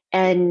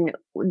 And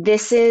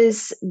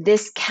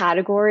this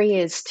category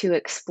is to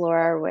explore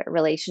our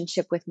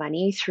relationship with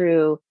money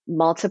through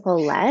multiple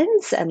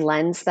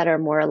lenses that are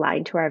more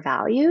aligned to our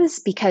values.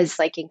 Because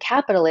like in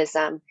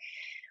capitalism,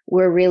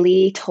 we're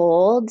really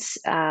told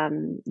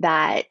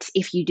that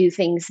if you do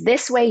things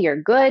this way, you're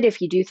good.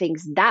 If you do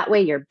things that way,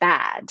 you're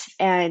bad.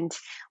 And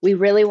we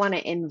really want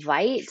to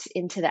invite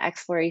into the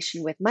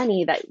exploration with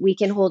money that we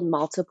can hold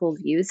multiple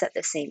views at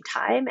the same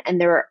time. And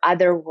there are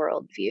other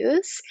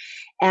worldviews.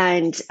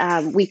 And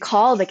we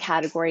call the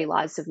category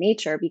laws of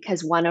nature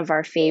because one of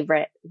our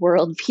favorite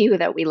worldview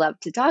that we love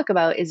to talk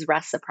about is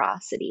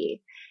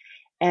reciprocity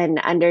and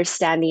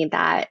understanding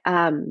that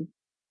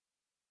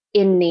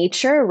in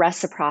nature,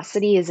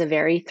 reciprocity is a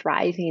very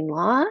thriving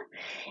law,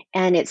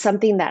 and it's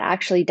something that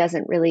actually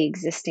doesn't really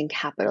exist in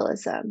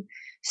capitalism.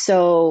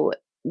 So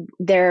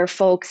there are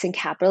folks in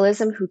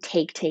capitalism who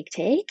take,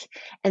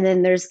 and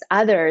then there's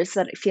others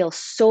that feel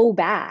so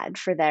bad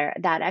for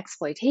that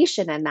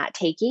exploitation and that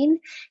taking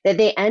that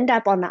they end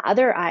up on the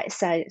other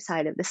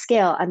side of the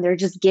scale, and they're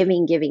just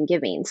giving.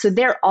 So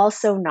they're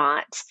also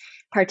not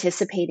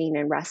participating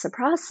in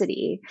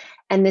reciprocity.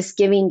 And this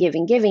giving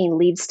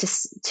leads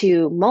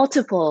to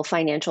multiple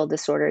financial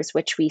disorders,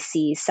 which we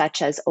see,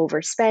 such as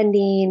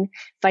overspending,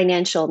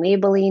 financial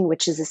enabling,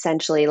 which is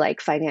essentially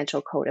like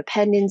financial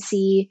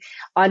codependency,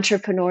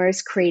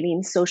 entrepreneurs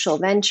creating social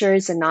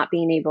ventures and not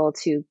being able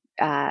to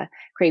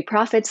create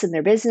profits in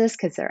their business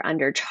because they're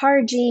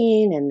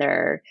undercharging and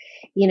they're,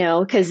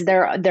 because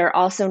they're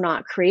also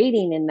not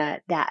creating in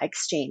that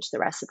exchange, the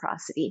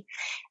reciprocity.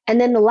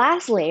 And then the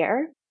last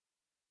layer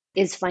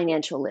is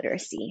financial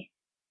literacy.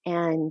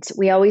 And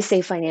we always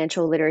say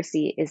financial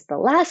literacy is the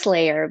last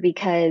layer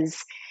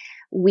because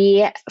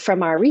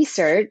from our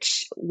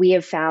research, we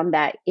have found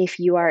that if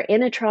you are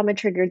in a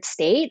trauma-triggered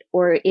state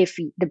or if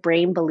the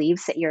brain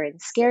believes that you're in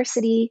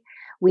scarcity,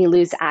 we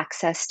lose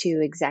access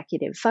to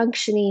executive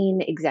functioning,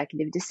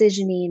 executive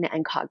decisioning,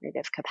 and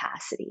cognitive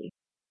capacity.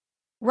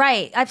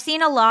 Right. I've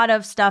seen a lot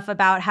of stuff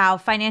about how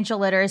financial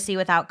literacy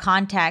without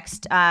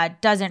context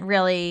doesn't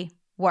really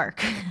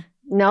work.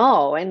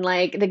 No, and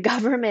like the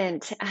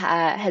government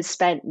has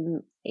spent,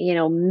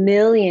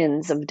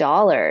 millions of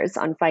dollars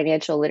on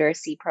financial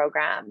literacy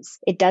programs.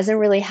 It doesn't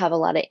really have a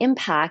lot of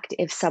impact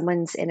if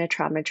someone's in a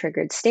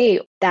trauma-triggered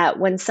state. That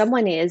when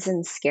someone is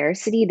in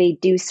scarcity, they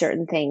do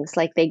certain things,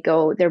 like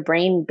their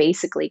brain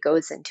basically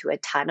goes into a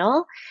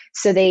tunnel,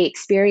 so they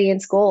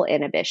experience goal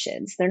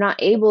inhibitions. They're not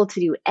able to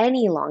do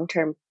any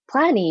long-term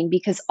planning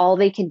because all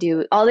they can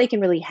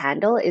really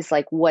handle is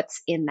like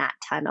what's in that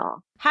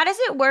tunnel. How does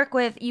it work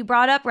you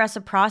brought up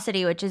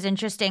reciprocity, which is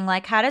interesting.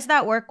 Like, how does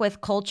that work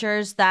with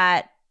cultures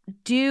that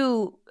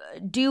do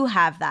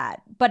have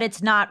that, but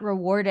it's not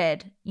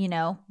rewarded,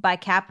 by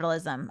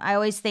capitalism? I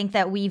always think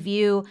that we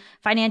view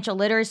financial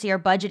literacy or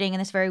budgeting in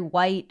this very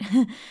white,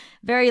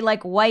 very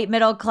like white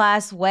middle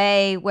class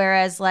way.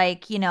 Whereas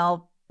like,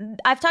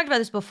 I've talked about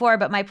this before,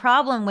 but my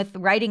problem with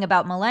writing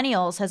about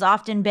millennials has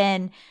often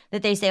been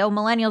that they say, oh,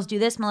 millennials do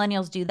this,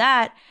 millennials do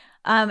that.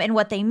 And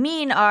what they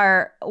mean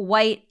are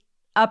white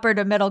upper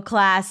to middle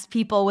class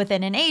people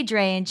within an age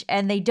range.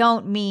 And they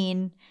don't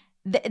mean,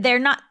 they're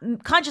not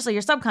consciously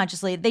or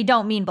subconsciously, they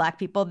don't mean Black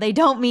people. They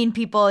don't mean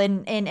people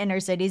in inner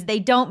cities. They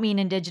don't mean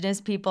Indigenous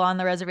people on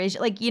the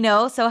reservation. Like,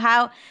 so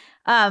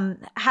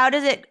How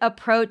does it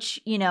approach,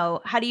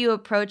 how do you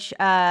approach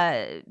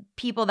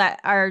people that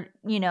are,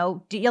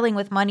 dealing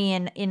with money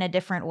in a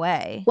different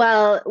way?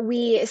 Well,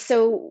 we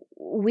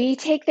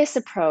take this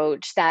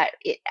approach that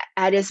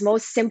at its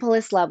most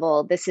simplest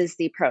level, this is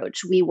the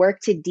approach. We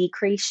work to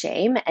decrease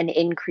shame and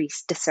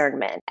increase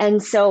discernment.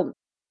 And so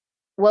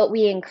what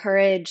we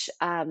encourage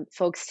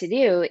folks to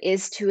do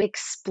is to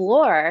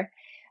explore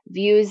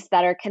views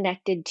that are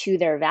connected to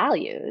their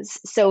values.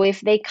 So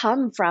if they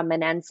come from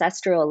an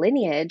ancestral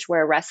lineage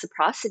where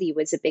reciprocity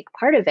was a big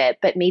part of it,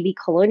 but maybe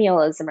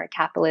colonialism or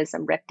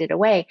capitalism ripped it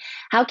away,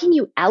 how can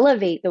you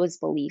elevate those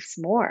beliefs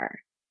more,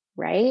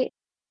 right?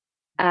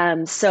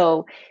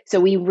 So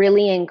we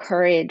really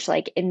encourage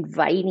like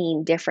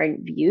inviting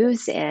different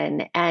views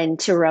in and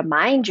to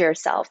remind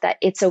yourself that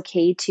it's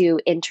okay to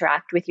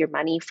interact with your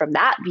money from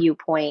that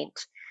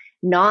viewpoint,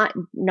 not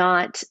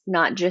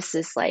just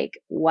this like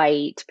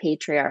white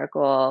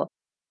patriarchal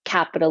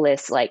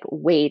capitalist like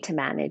way to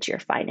manage your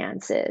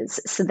finances.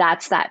 So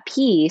that's that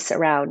piece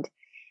around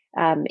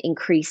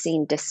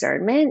increasing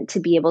discernment to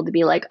be able to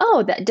be like,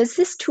 oh, does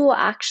this tool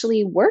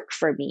actually work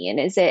for me? And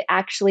is it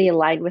actually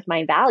aligned with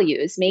my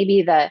values?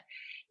 Maybe that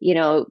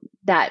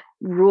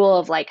rule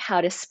of like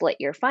how to split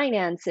your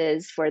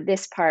finances for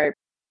this part,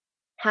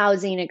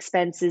 housing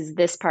expenses,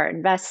 this part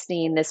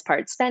investing, this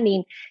part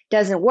spending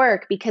doesn't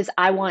work because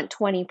I want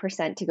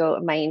 20% to go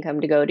my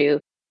income to go to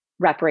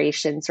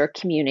reparations or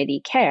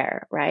community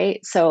care,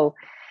 right? So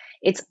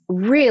it's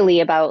really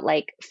about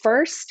like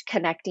first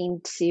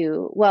connecting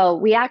to, well,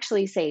 we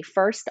actually say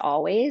first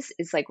always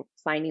is like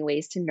finding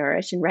ways to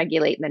nourish and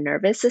regulate the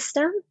nervous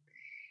system.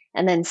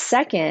 And then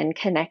second,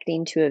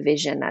 connecting to a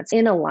vision that's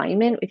in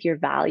alignment with your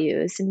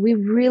values. And we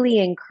really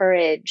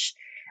encourage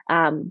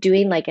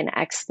doing like an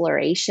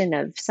exploration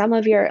of some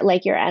of your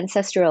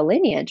ancestral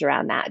lineage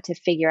around that to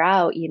figure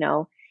out,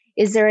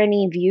 is there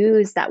any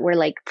views that were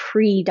like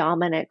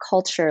predominant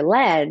culture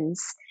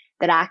lens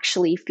that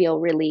actually feel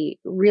really,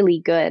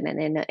 really good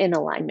and in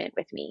alignment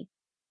with me.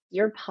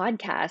 Your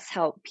podcast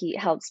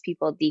helps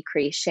people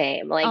decrease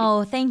shame. Like,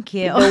 oh, thank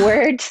you. The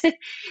word,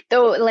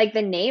 though, like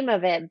the name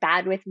of it,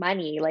 Bad with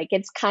Money, like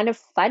it's kind of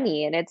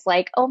funny. And it's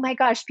like, oh my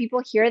gosh,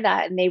 people hear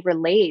that and they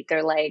relate.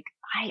 They're like,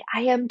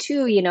 I am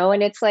too,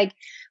 and it's like,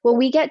 when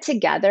we get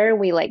together and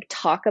we like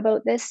talk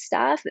about this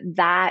stuff,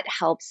 that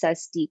helps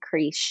us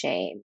decrease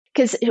shame.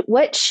 Because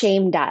what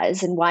shame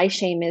does and why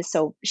shame's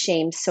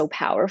so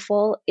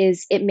powerful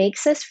is it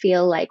makes us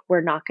feel like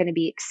we're not going to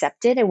be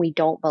accepted and we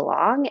don't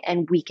belong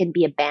and we can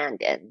be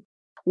abandoned.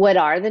 What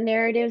are the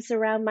narratives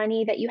around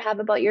money that you have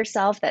about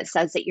yourself that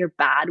says that you're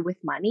bad with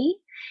money?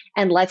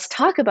 And let's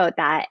talk about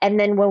that. And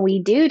then when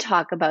we do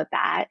talk about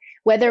that,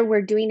 whether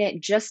we're doing it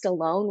just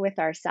alone with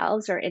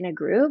ourselves or in a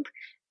group,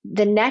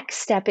 the next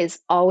step is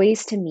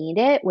always to meet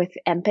it with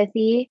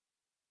empathy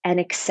and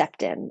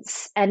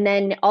acceptance. And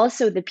then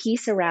also the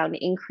piece around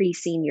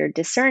increasing your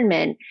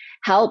discernment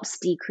helps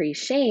decrease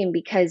shame,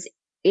 because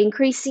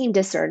increasing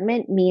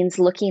discernment means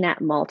looking at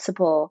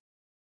multiple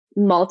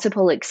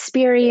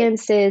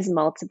experiences,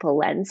 multiple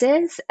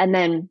lenses, and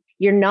then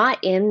you're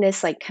not in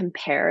this like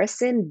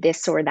comparison,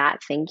 this or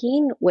that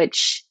thinking,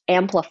 which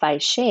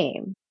amplifies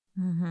shame.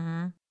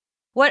 Mm-hmm.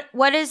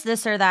 What is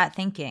this or that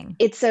thinking?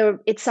 It's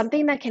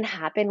something that can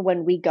happen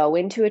when we go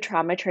into a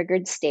trauma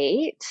triggered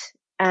state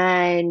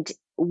and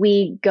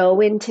we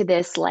go into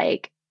this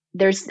like,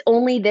 there's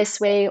only this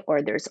way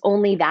or there's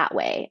only that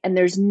way and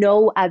there's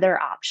no other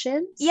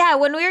options. Yeah,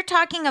 when we were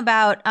talking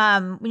about,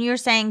 when you were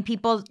saying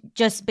people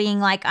just being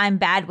like, I'm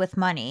bad with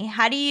money,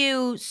 how do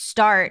you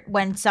start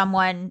when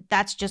someone,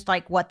 that's just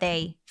like what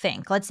they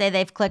think? Let's say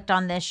they've clicked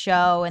on this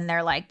show and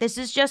they're like, this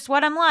is just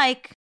what I'm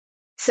like.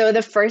 So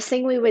the first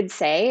thing we would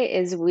say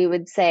is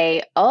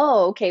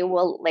oh, okay,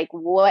 well, like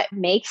what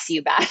makes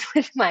you bad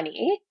with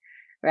money,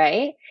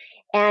 right?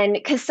 And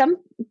because some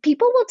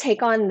people will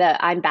take on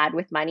the I'm bad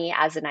with money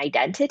as an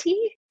identity.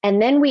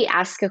 And then we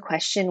ask a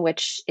question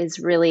which is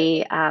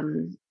really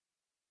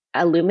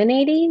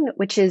illuminating,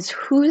 which is,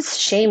 whose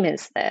shame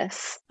is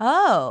this?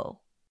 Oh.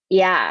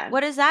 Yeah.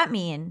 What does that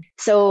mean?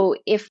 So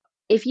if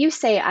you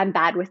say I'm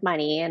bad with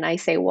money and I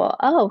say, well,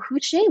 oh,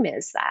 whose shame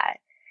is that?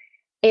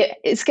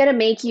 It's going to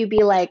make you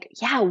be like,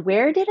 yeah,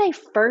 where did I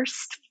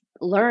first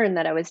learn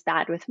that I was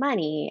bad with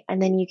money?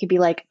 And then you could be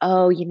like,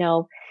 oh,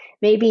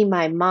 maybe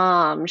my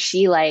mom,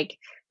 she like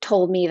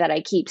told me that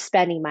I keep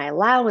spending my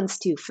allowance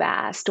too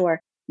fast.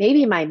 Or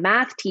maybe my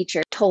math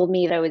teacher told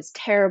me that I was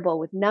terrible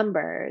with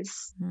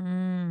numbers.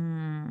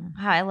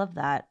 I love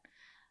that.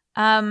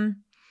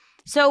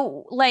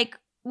 So like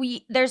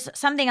there's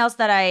something else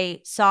that I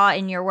saw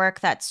in your work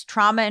that's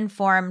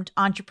trauma-informed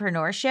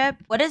entrepreneurship.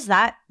 What does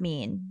that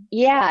mean?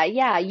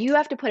 Yeah. You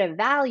have to put a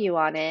value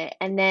on it.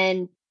 And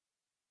then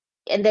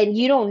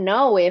you don't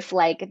know if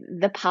like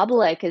the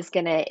public is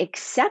going to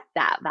accept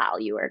that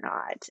value or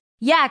not.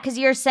 Yeah, because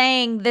you're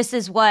saying this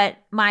is what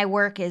my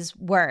work is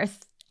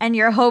worth, and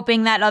you're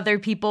hoping that other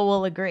people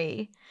will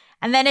agree.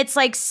 And then it's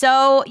like,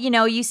 so,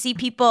 you see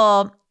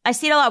people, I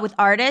see it a lot with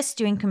artists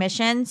doing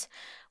commissions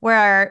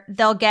where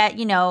they'll get,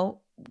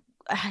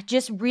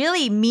 just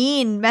really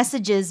mean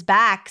messages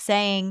back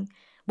saying,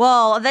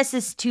 well, this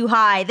is too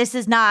high. This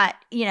is not,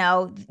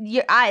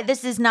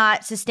 this is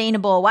not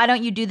sustainable. Why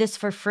don't you do this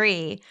for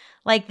free?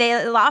 Like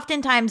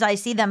oftentimes I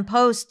see them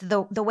post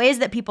the ways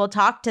that people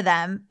talk to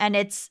them, and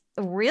it's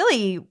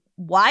really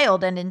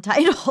wild and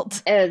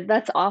entitled.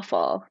 That's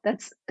awful.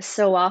 That's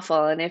so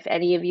awful. And if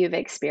any of you have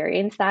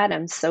experienced that,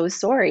 I'm so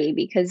sorry,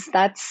 because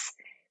that's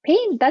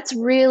pain. That's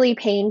really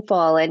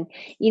painful. And,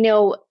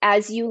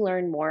 as you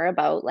learn more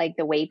about like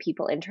the way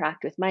people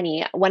interact with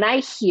money, when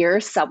I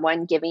hear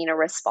someone giving a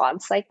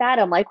response like that,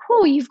 I'm like,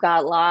 oh, you've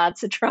got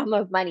lots of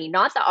trauma of money,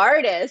 not the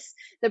artist,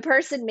 the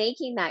person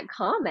making that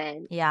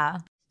comment. Yeah.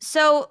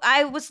 So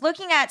I was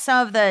looking at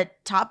some of the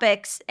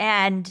topics,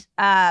 and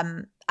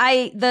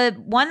the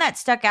one that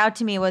stuck out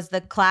to me was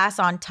the class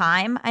on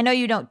time. I know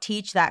you don't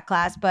teach that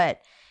class, but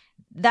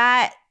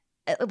that,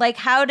 like,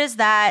 how does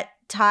that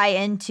tie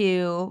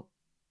into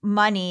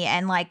money?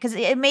 And like, because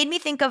it made me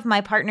think of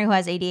my partner who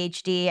has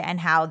ADHD and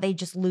how they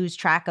just lose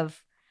track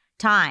of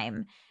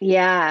time.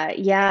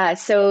 Yeah.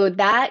 So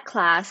that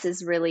class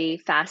is really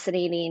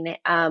fascinating.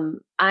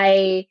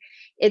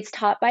 It's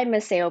taught by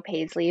Maceo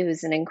Paisley,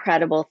 who's an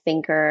incredible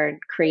thinker and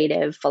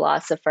creative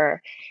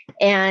philosopher.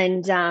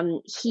 And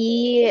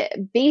he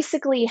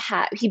basically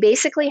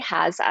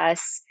has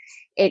us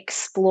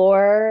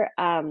explore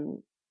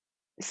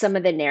some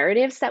of the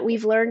narratives that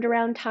we've learned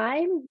around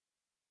time,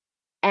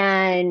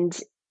 and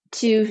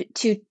to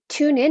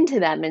tune into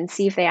them and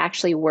see if they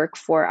actually work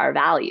for our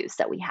values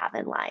that we have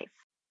in life.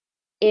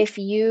 If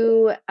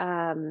you,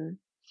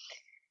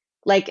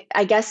 like,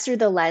 I guess through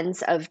the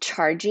lens of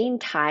charging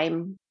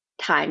time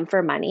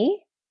for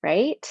money,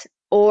 right?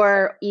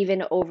 Or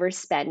even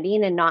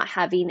overspending and not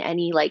having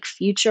any like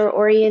future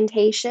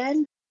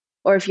orientation,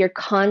 or if you're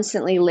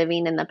constantly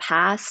living in the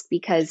past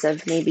because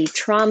of maybe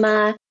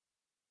trauma,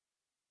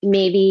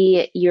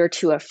 maybe you're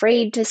too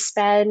afraid to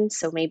spend,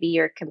 so maybe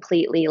you're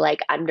completely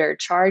like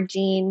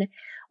undercharging,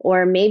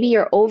 or maybe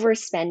you're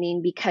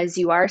overspending because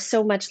you are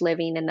so much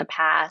living in the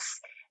past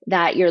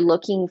that you're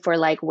looking for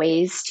like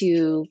ways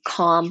to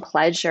calm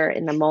pleasure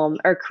in the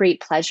moment, or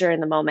create pleasure in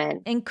the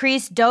moment.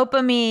 Increase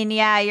dopamine.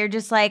 Yeah, you're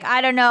just like, I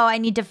don't know, I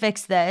need to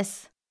fix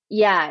this.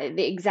 Yeah,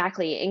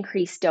 exactly.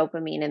 Increase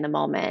dopamine in the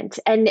moment.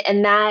 And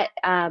that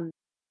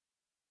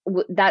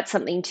that's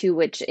something too,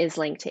 which is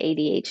linked to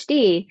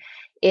ADHD,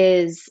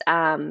 is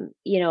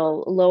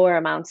lower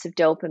amounts of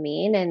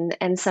dopamine,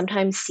 and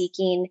sometimes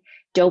seeking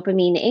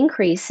dopamine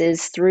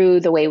increases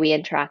through the way we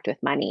interact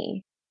with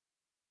money.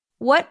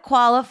 What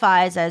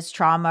qualifies as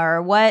trauma,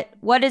 or what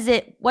does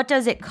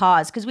it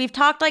cause? Because we've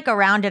talked like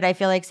around it, I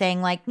feel like,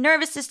 saying like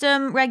nervous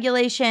system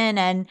regulation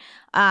and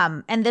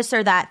this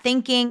or that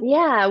thinking.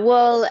 Yeah,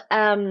 well,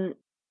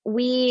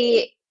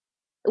 we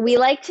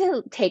like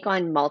to take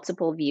on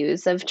multiple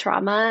views of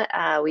trauma.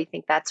 We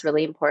think that's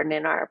really important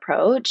in our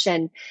approach.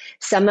 And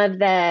some of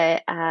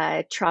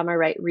the trauma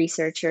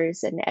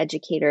researchers and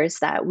educators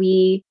that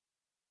we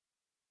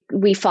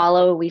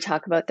follow, we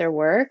talk about their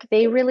work,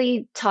 they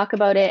really talk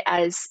about it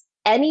as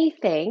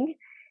anything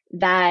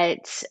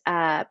that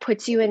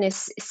puts you in a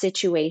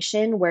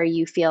situation where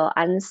you feel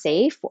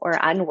unsafe or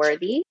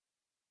unworthy,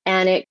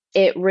 and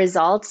it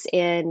results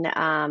in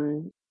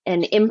an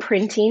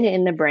imprinting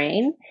in the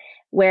brain,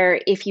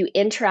 where if you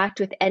interact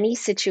with any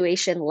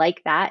situation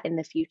like that in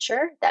the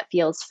future that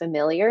feels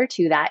familiar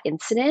to that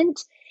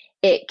incident,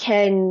 it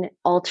can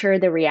alter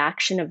the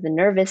reaction of the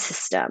nervous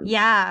system.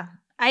 Yeah.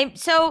 I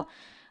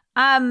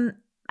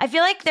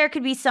feel like there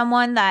could be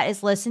someone that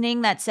is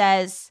listening that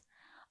says,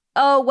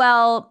 oh,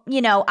 well,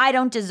 I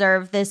don't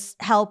deserve this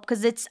help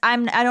because it's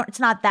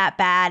not that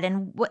bad,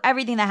 and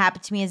everything that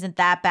happened to me isn't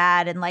that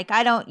bad, and like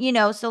I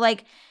don't, so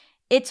like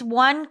it's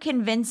one,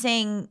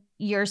 convincing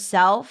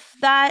yourself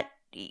that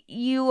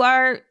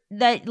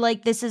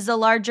like this is a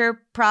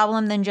larger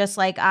problem than just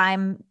like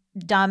I'm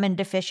dumb and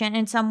deficient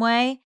in some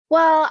way.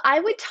 Well, I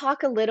would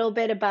talk a little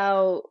bit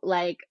about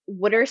like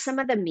what are some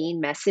of the main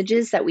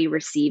messages that we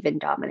receive in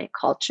dominant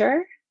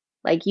culture.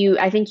 Like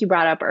I think you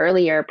brought up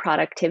earlier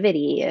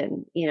productivity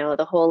and,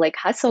 the whole like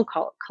hustle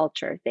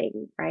culture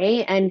thing,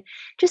 right? And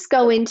just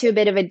go into a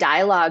bit of a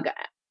dialogue,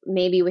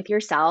 maybe with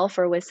yourself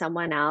or with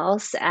someone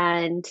else,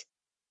 and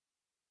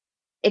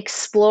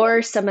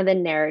explore some of the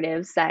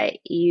narratives that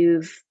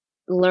you've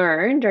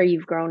learned or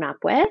you've grown up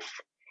with,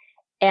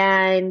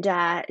 and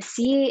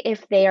see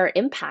if they are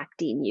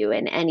impacting you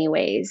in any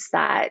ways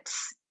that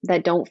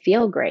don't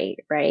feel great,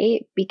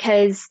 right?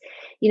 Because,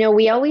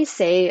 we always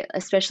say,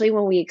 especially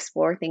when we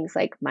explore things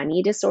like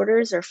money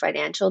disorders or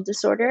financial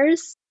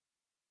disorders,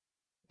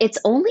 it's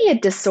only a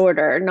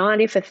disorder,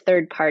 not if a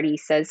third party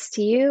says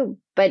to you,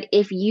 but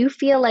if you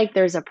feel like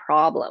there's a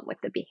problem with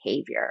the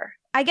behavior.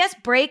 I guess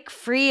break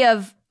free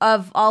of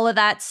all of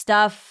that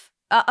stuff,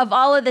 of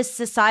all of this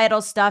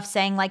societal stuff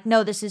saying like,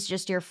 no, this is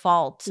just your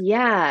fault.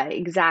 Yeah,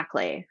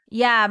 exactly.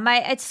 Yeah,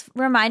 it's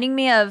reminding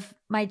me of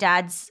my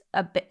dad's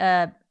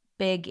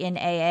big in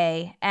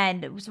AA,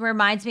 and it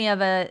reminds me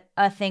of a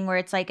thing where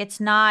it's like, it's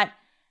not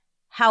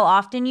how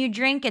often you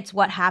drink, it's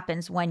what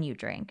happens when you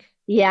drink.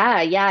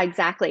 Yeah,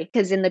 exactly.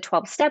 Because in the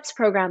 12 Steps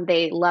program,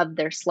 they love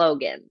their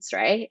slogans,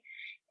 right?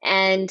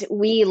 And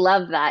we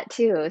love that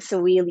too. So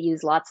we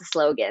use lots of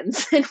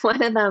slogans. And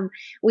one of them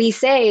we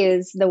say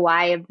is the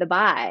why of the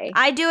buy.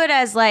 I do it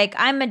as like,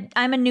 I'm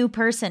a new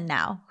person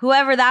now.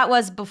 Whoever that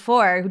was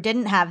before who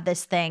didn't have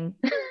this thing,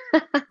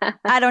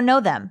 I don't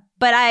know them.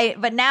 But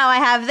now I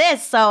have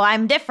this, so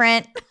I'm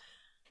different.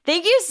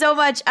 Thank you so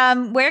much.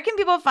 Where can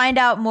people find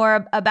out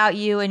more about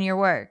you and your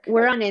work?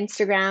 We're on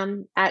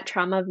Instagram at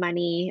Trauma of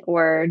Money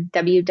or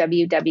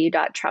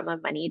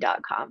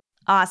www.traumamoney.com.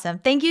 Awesome.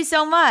 Thank you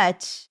so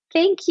much.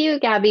 Thank you,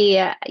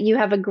 Gabby. You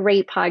have a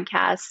great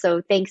podcast.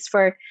 So thanks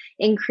for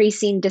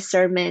increasing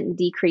discernment and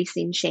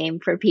decreasing shame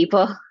for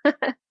people.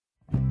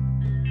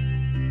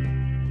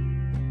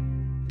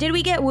 Did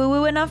we get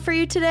woo-woo enough for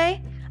you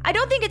today? I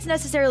don't think it's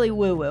necessarily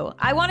woo-woo.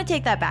 I want to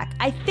take that back.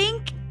 I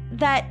think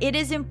that it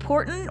is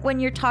important when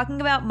you're talking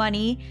about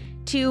money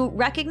to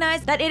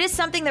recognize that it is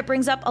something that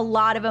brings up a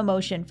lot of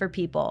emotion for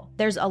people.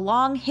 There's a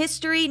long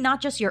history,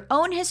 not just your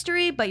own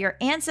history, but your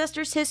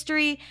ancestors'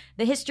 history,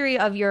 the history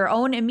of your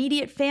own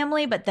immediate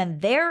family, but then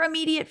their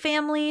immediate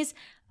families,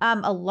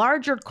 a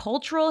larger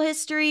cultural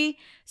history.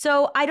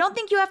 So I don't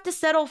think you have to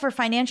settle for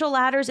financial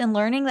ladders and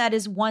learning that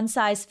is one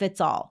size fits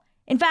all.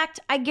 In fact,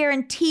 I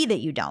guarantee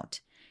that you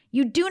don't.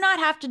 You do not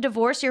have to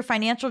divorce your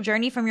financial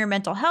journey from your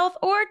mental health,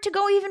 or to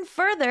go even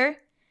further,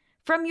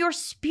 from your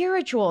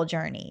spiritual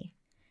journey.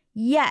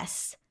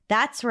 Yes,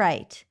 that's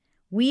right.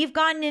 We've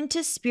gotten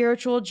into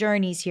spiritual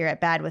journeys here at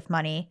Bad with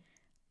Money,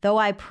 though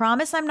I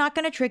promise I'm not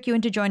going to trick you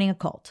into joining a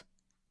cult.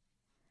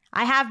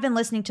 I have been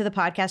listening to the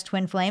podcast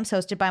Twin Flames,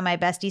 hosted by my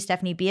bestie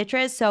Stephanie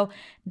Beatriz, so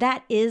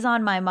that is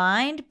on my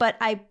mind, but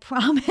I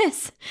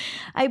promise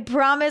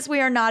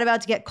we are not about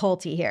to get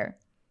culty here.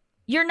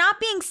 You're not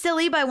being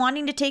silly by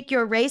wanting to take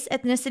your race,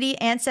 ethnicity,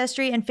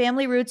 ancestry, and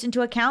family roots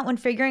into account when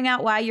figuring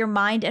out why your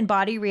mind and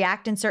body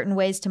react in certain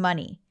ways to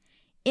money.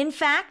 In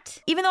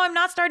fact, even though I'm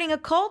not starting a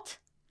cult,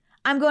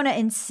 I'm going to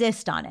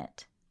insist on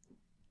it.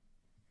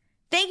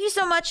 Thank you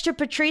so much to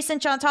Patrice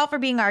and Chantal for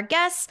being our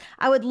guests.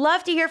 I would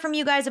love to hear from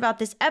you guys about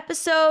this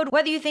episode,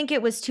 whether you think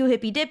it was too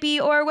hippy-dippy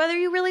or whether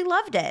you really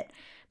loved it.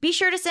 Be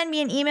sure to send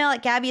me an email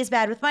at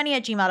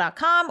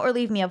gabbyisbadwithmoney@gmail.com or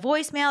leave me a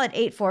voicemail at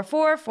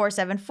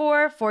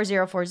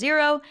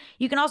 844-474-4040.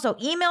 You can also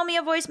email me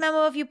a voice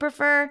memo if you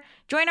prefer.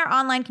 Join our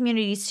online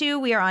communities too.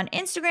 We are on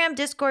Instagram,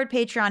 Discord,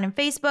 Patreon, and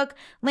Facebook.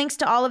 Links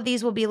to all of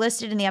these will be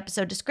listed in the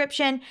episode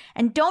description.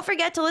 And don't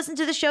forget to listen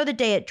to the show the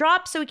day it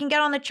drops so we can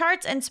get on the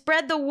charts and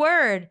spread the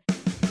word.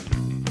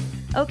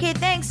 Okay,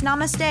 thanks.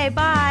 Namaste.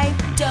 Bye.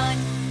 Done.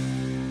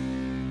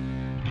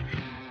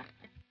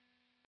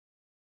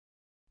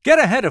 Get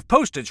ahead of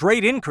postage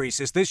rate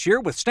increases this year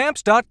with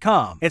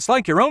Stamps.com. It's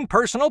like your own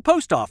personal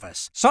post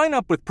office. Sign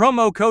up with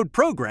promo code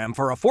PROGRAM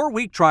for a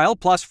 4-week trial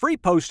plus free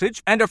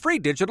postage and a free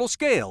digital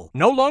scale.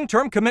 No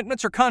long-term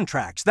commitments or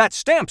contracts. That's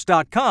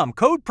Stamps.com,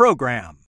 code PROGRAM.